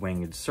find the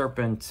Winged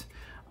Serpent,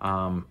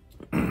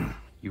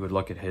 you would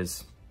look at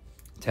his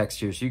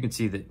text here, so you can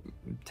see that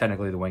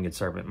technically the Winged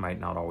Serpent might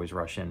not always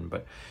rush in,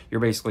 but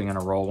you're basically going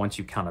to roll once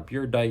you count up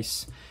your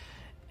dice.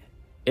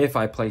 If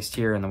I placed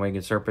here in the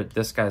Winged Serpent,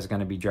 this guy's going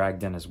to be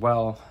dragged in as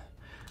well.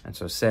 And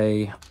so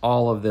say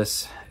all of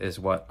this is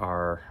what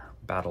our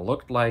battle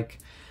looked like.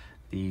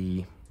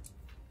 The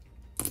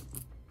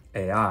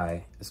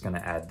AI is going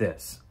to add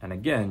this. And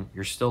again,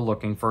 you're still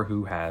looking for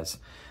who has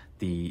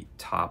the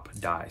top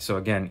die. So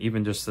again,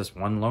 even just this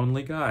one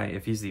lonely guy,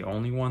 if he's the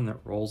only one that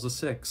rolls a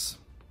 6,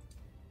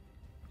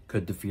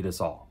 could defeat us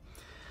all.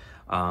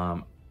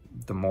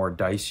 The more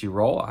dice you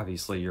roll,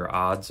 obviously your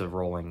odds of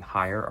rolling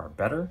higher are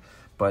better,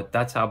 but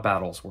that's how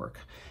battles work.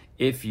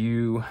 If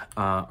you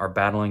are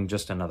battling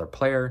just another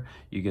player,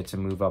 you get to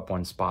move up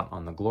 1 spot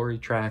on the glory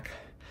track.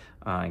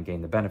 and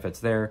gain the benefits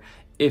there.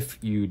 If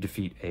you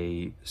defeat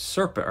a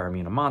serpent, or I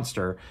mean a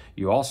monster,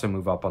 you also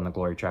move up on the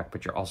glory track,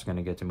 but you're also going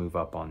to get to move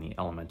up on the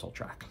elemental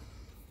track.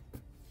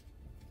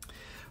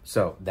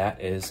 So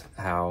that is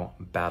how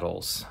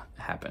battles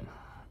happen.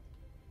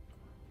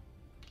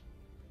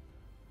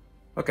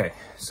 Okay,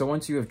 so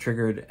once you have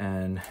triggered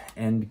an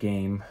end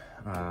game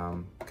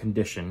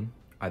condition,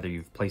 either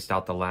you've placed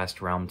out the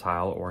last realm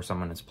tile or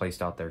someone has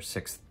placed out their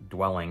 6th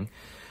dwelling,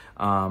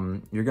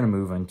 you're going to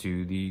move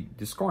into the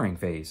scoring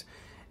phase.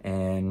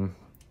 And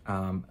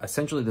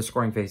essentially the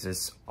scoring phase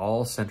is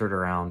all centered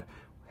around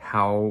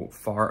how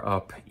far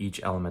up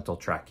each elemental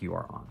track you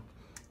are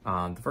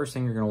on. The first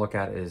thing you're going to look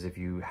at is if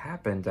you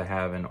happen to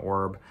have an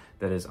orb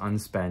that is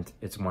unspent,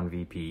 it's 1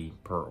 VP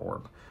per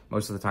orb.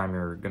 Most of the time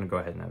you're going to go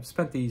ahead and have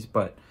spent these,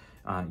 but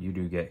you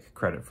do get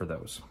credit for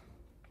those.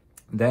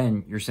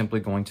 Then you're simply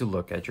going to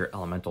look at your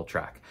elemental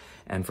track.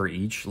 And for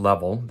each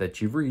level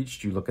that you've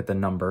reached, you look at the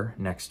number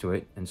next to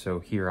it. And so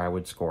here I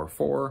would score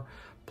 4,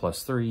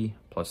 plus 3,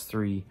 plus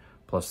 3,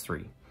 plus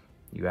 3.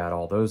 You add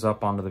all those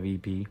up onto the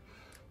VP,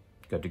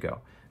 good to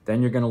go.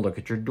 Then you're going to look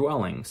at your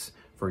dwellings.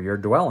 For your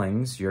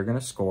dwellings, you're going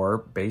to score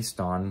based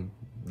on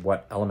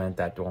what element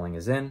that dwelling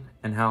is in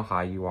and how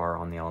high you are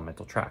on the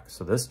elemental track.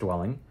 So this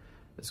dwelling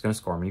is going to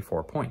score me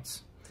 4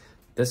 points.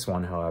 This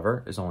one,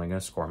 however, is only going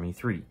to score me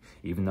 3.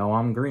 Even though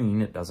I'm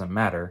green, it doesn't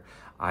matter.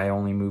 I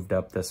only moved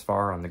up this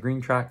far on the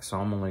green track, so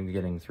I'm only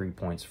getting 3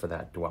 points for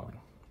that dwelling.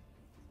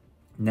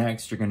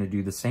 Next, you're going to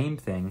do the same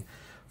thing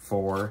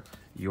for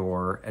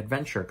your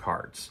adventure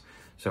cards.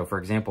 So for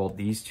example,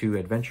 these 2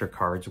 adventure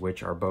cards,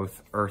 which are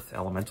both earth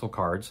elemental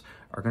cards,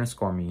 are going to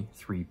score me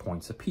 3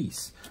 points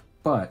apiece.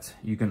 But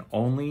you can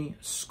only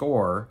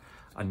score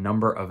a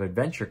number of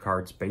adventure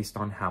cards based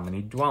on how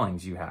many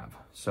dwellings you have.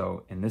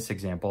 So in this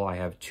example, I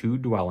have 2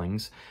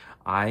 dwellings.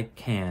 I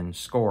can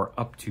score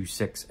up to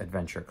 6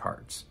 adventure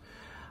cards.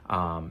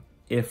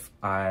 If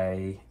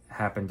I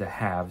happen to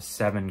have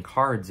 7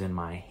 cards in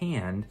my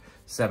hand,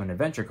 7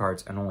 adventure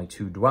cards and only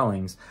 2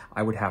 dwellings,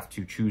 I would have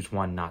to choose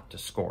one not to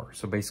score.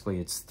 So basically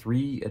it's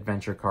 3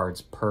 adventure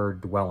cards per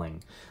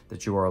dwelling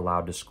that you are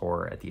allowed to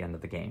score at the end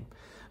of the game.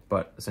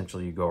 But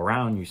essentially you go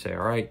around, you say,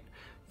 all right,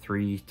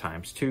 3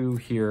 times 2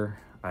 here,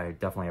 I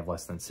definitely have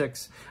less than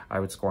 6. I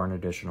would score an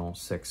additional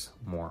 6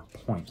 more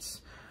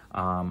points.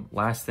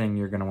 Last thing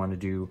you're going to want to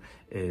do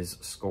is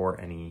score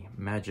any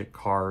magic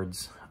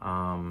cards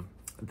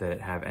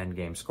that have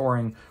endgame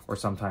scoring, or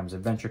sometimes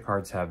adventure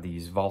cards have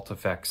these vault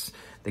effects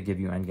that give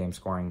you endgame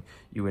scoring.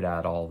 You would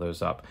add all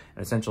those up.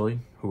 And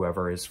essentially,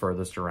 whoever is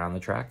furthest around the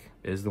track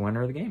is the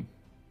winner of the game.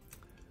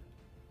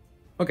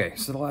 Okay,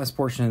 so the last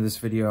portion of this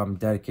video I'm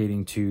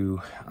dedicating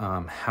to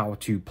how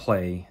to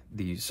play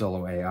the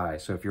solo AI.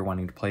 So if you're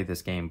wanting to play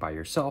this game by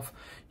yourself,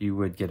 you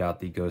would get out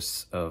the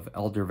Ghosts of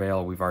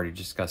Eldervale. We've already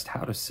discussed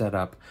how to set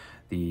up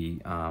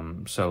the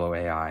solo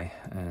AI.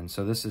 And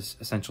so this is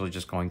essentially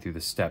just going through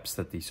the steps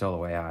that the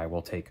solo AI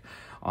will take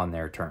on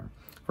their turn.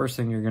 First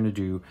thing you're going to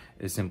do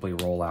is simply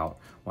roll out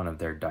one of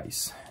their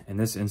dice. In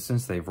this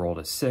instance, they've rolled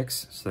a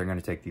 6, so they're going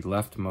to take the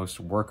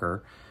leftmost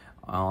worker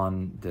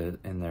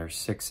in their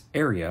 6th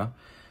area.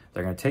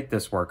 They're going to take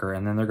this worker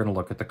and then they're going to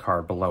look at the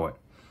card below it.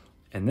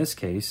 In this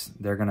case,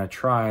 they're going to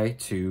try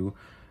to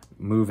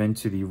move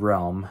into the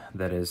realm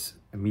that is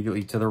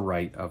immediately to the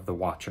right of the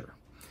Watcher.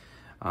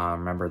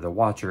 Remember, the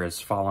Watcher is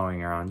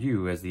following around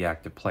you as the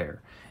active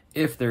player.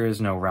 If there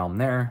is no realm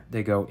there,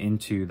 they go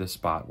into the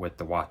spot with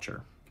the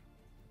Watcher.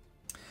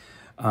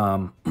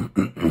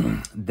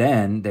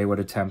 Then they would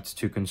attempt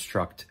to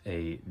construct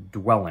a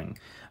dwelling.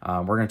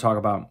 We're going to talk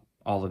about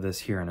all of this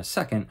here in a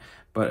second,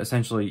 but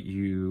essentially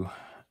you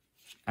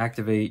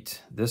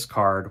activate this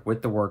card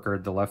with the worker,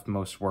 the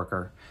leftmost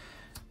worker.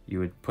 You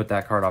would put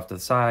that card off to the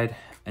side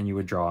and you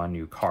would draw a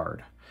new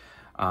card.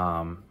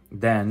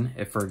 Then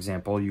if, for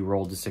example, you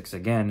rolled a 6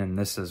 again, and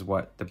this is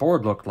what the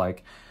board looked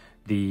like,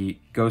 the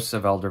Ghosts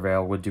of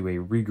Eldervale would do a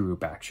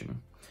regroup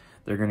action.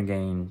 They're going to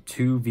gain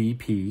 2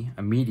 VP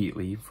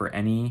immediately for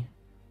any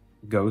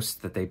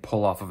ghost that they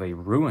pull off of a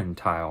ruin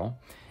tile,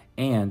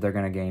 and they're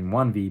going to gain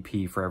 1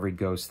 VP for every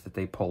ghost that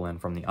they pull in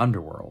from the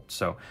underworld.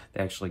 So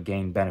they actually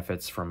gain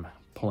benefits from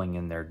pulling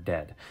in their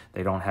dead.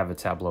 They don't have a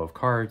tableau of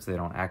cards. They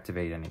don't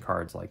activate any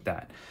cards like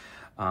that.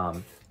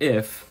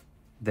 If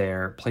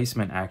their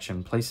placement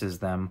action places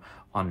them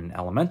on an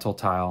elemental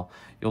tile,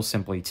 you'll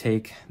simply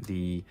take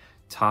the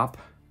top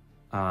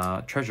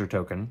treasure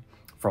token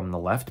from the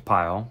left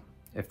pile.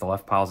 If the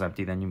left pile is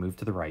empty, then you move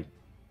to the right.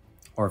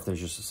 Or if there's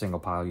just a single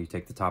pile, you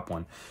take the top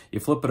one. You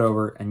flip it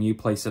over and you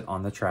place it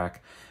on the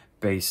track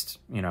based,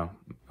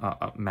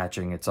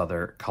 matching its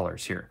other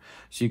colors here.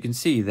 So you can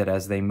see that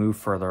as they move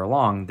further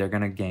along, they're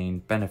going to gain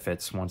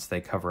benefits once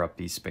they cover up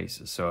these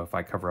spaces. So if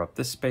I cover up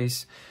this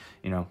space,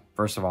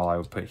 first of all, I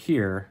would put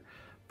here,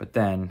 but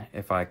then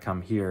if I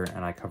come here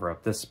and I cover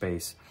up this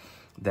space,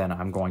 then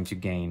I'm going to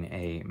gain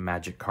a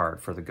magic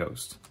card for the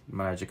ghost.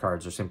 Magic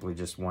cards are simply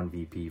just 1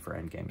 VP for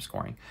endgame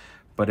scoring.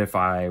 But if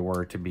I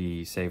were to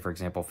be, say, for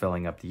example,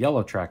 filling up the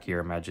yellow track here,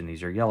 imagine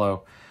these are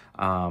yellow,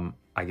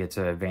 I get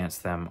to advance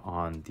them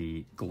on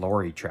the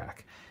glory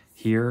track.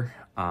 here.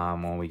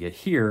 When we get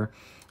here,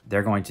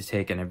 they're going to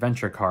take an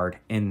adventure card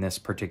in this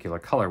particular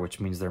color, which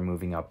means they're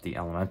moving up the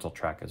elemental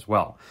track as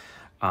well.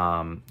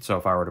 So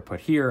if I were to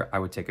put here, I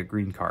would take a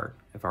green card.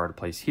 If I were to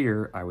place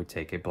here, I would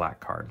take a black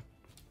card.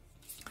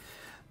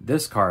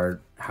 This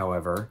card,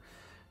 however,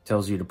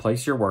 tells you to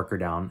place your worker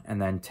down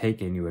and then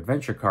take a new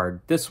adventure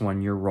card. This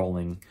one, you're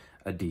rolling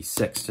a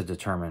d6 to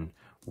determine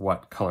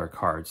what color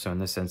card. So in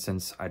this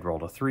instance, I'd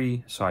rolled a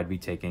 3, so I'd be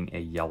taking a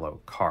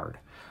yellow card.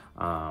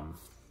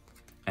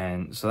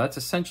 And so that's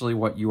essentially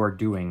what you are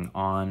doing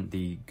on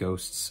the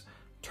ghost's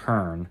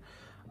turn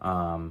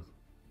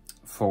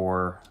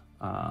for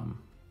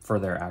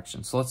their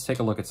action. So let's take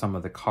a look at some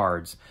of the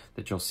cards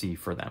that you'll see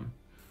for them.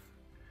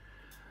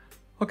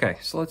 Okay,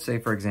 so let's say,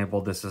 for example,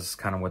 this is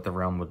kind of what the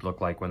realm would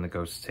look like when the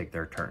ghosts take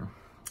their turn.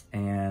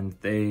 And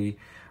they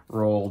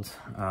rolled,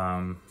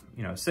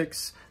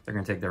 6. They're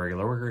going to take their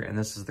regular worker, and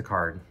this is the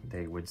card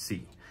they would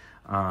see.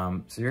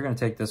 So you're going to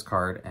take this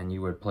card, and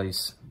you would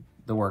place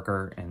the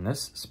worker in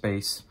this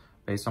space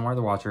based on where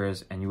the watcher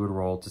is, and you would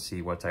roll to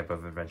see what type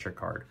of adventure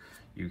card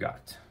you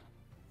got.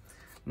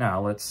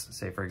 Now, let's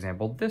say, for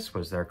example, this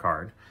was their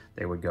card.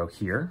 They would go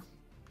here.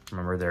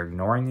 Remember, they're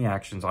ignoring the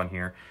actions on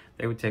here.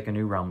 They would take a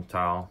new realm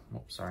tile.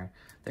 Oops, sorry.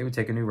 They would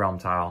take a new realm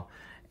tile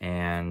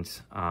and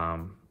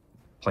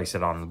place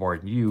it on the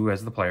board. You,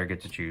 as the player,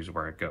 get to choose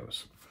where it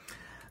goes.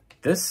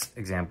 This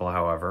example,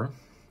 however,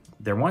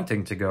 they're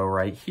wanting to go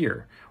right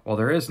here. Well,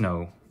 there is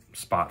no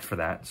spot for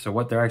that. So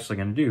what they're actually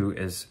going to do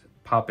is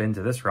pop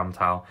into this realm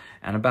tile,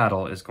 and a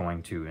battle is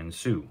going to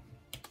ensue.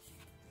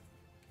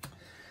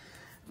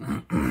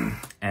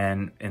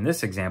 And in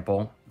this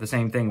example, the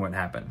same thing would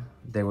happen.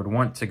 They would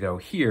want to go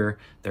here.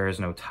 There is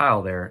no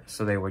tile there,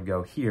 so they would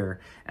go here,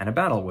 and a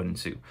battle would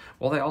ensue.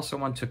 Well, they also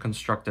want to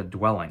construct a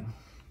dwelling.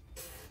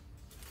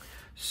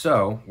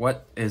 So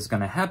what is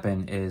going to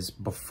happen is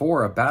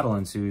before a battle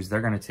ensues,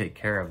 they're going to take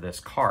care of this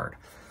card.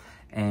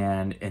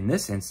 And in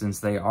this instance,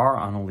 they are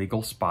on a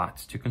legal spot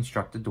to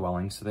construct a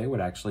dwelling, so they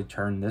would actually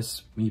turn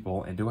this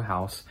meeple into a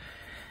house,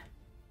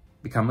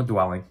 become a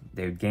dwelling.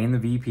 They would gain the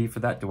VP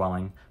for that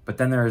dwelling, but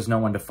then there is no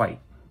one to fight.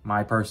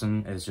 My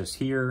person is just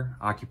here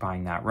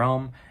occupying that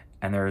realm,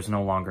 and there is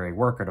no longer a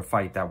worker to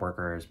fight. That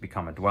worker has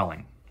become a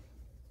dwelling.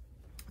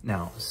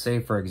 Now, say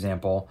for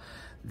example,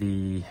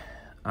 the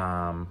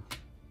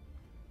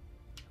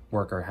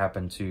worker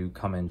happened to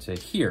come into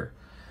here.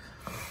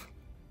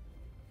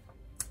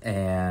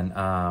 And,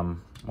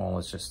 well,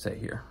 let's just say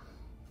here.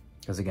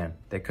 Because again,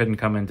 they couldn't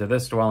come into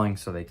this dwelling,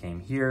 so they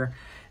came here,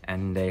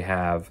 and they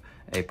have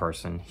a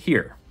person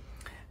here.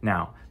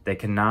 Now, they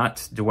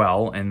cannot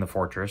dwell in the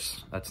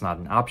fortress. That's not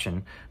an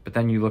option. But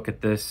then you look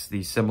at this,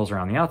 these symbols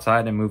around the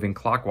outside, and moving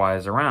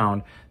clockwise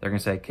around, they're going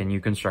to say, can you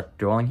construct a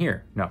dwelling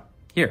here? No.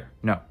 Here?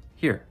 No.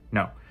 Here?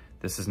 No.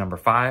 This is number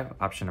 5,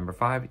 option number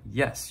 5.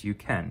 Yes, you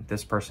can.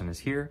 This person is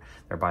here.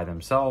 They're by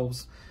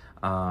themselves.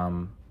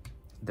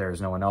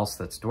 There's no one else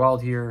that's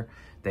dwelled here.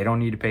 They don't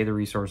need to pay the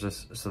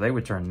resources, so they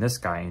would turn this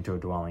guy into a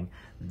dwelling.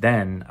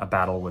 Then a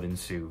battle would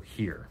ensue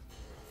here.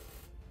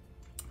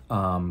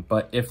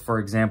 But if, for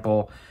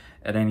example,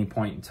 at any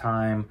point in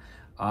time,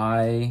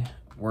 I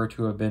were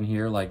to have been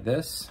here like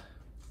this,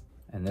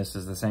 and this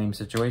is the same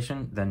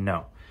situation, then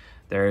no.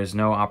 There is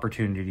no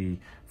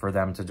opportunity for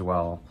them to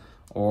dwell.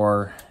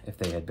 Or if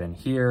they had been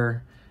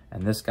here,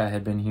 and this guy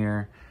had been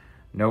here,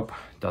 nope,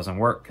 doesn't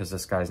work because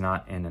this guy's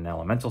not in an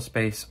elemental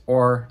space.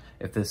 Or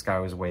if this guy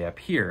was way up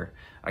here,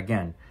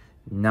 again,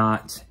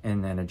 not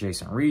in an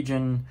adjacent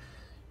region,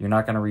 you're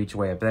not going to reach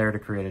way up there to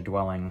create a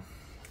dwelling.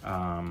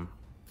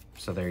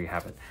 So there you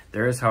have it.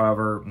 There is,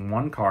 however,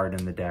 one card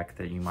in the deck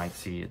that you might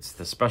see. It's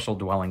the special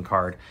dwelling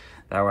card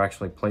that will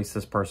actually place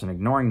this person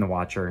ignoring the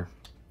watcher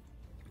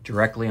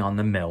directly on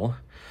the mill.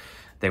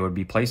 They would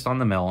be placed on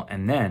the mill,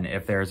 and then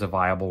if there's a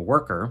viable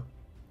worker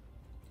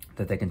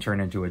that they can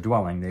turn into a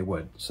dwelling, they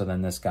would. So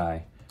then this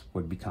guy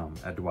would become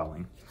a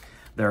dwelling.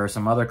 There are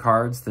some other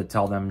cards that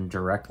tell them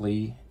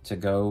directly to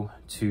go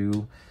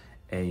to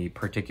a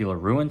particular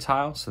ruin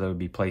tile, so that would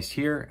be placed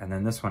here. And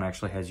then this one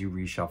actually has you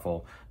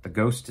reshuffle the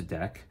ghost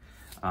deck.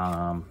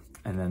 And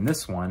then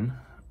this one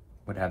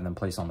would have them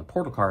placed on the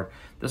portal card.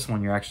 This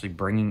one, you're actually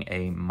bringing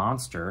a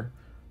monster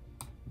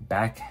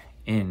back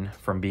in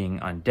from being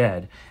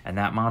undead, and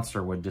that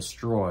monster would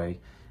destroy,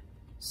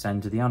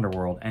 send to the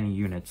underworld any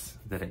units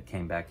that it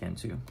came back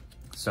into.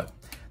 So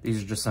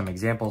these are just some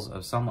examples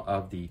of some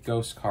of the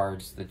ghost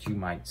cards that you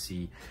might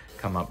see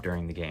come up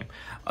during the game.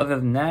 Other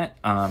than that,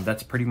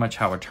 that's pretty much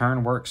how a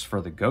turn works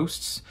for the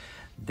ghosts.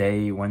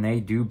 When they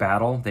do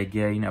battle, they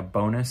gain a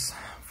bonus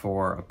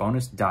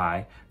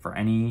die for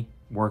any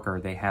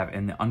worker they have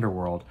in the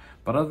underworld.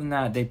 But other than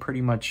that, they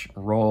pretty much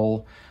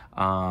roll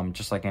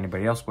just like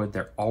anybody else would.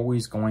 They're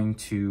always going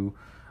to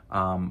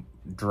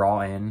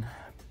draw in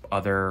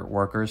other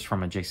workers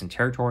from adjacent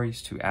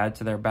territories to add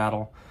to their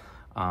battle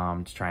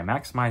to try and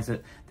maximize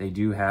it. They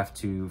do have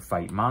to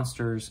fight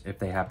monsters. If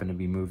they happen to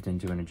be moved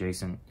into an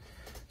adjacent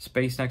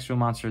space next to a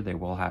monster, they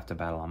will have to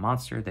battle a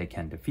monster. They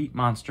can defeat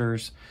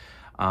monsters.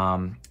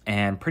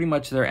 And pretty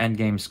much their end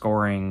game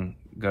scoring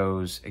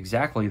goes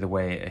exactly the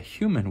way a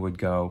human would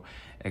go,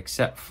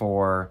 except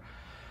for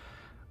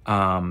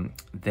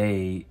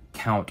they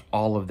count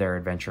all of their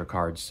adventure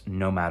cards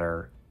no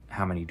matter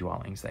how many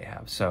dwellings they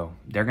have. So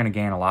they're going to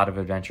gain a lot of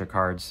adventure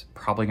cards,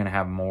 probably going to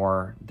have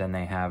more than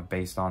they have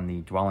based on the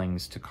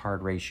dwellings to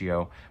card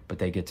ratio, but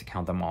they get to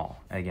count them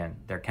all. Again,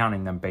 they're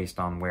counting them based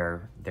on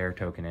where their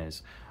token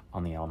is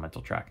on the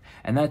elemental track.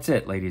 And that's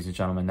it, ladies and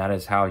gentlemen. That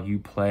is how you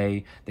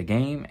play the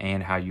game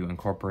and how you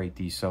incorporate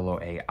the solo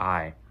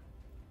AI.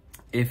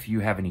 If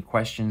you have any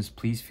questions,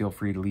 please feel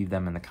free to leave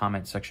them in the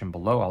comment section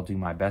below. I'll do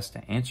my best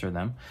to answer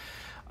them.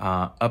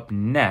 Up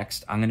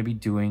next, I'm going to be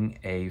doing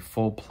a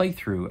full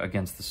playthrough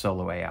against the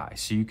solo AI.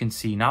 So you can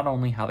see not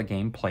only how the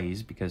game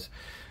plays, because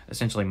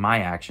essentially my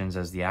actions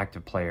as the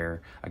active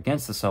player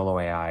against the solo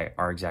AI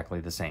are exactly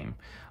the same.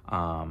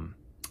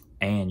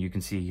 And you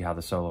can see how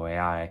the solo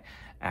AI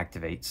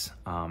activates.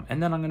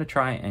 And then I'm going to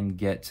try and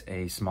get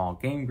a small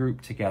game group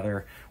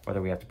together.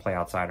 Whether we have to play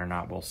outside or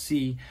not, we'll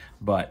see.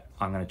 But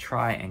I'm going to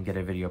try and get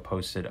a video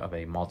posted of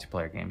a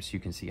multiplayer game so you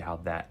can see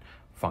how that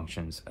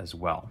functions as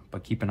well.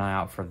 But keep an eye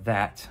out for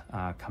that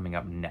coming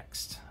up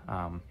next.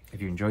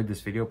 If you enjoyed this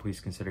video, please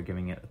consider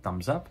giving it a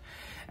thumbs up.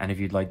 And if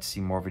you'd like to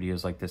see more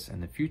videos like this in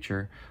the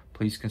future,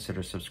 please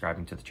consider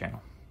subscribing to the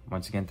channel.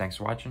 Once again, thanks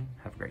for watching.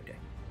 Have a great day.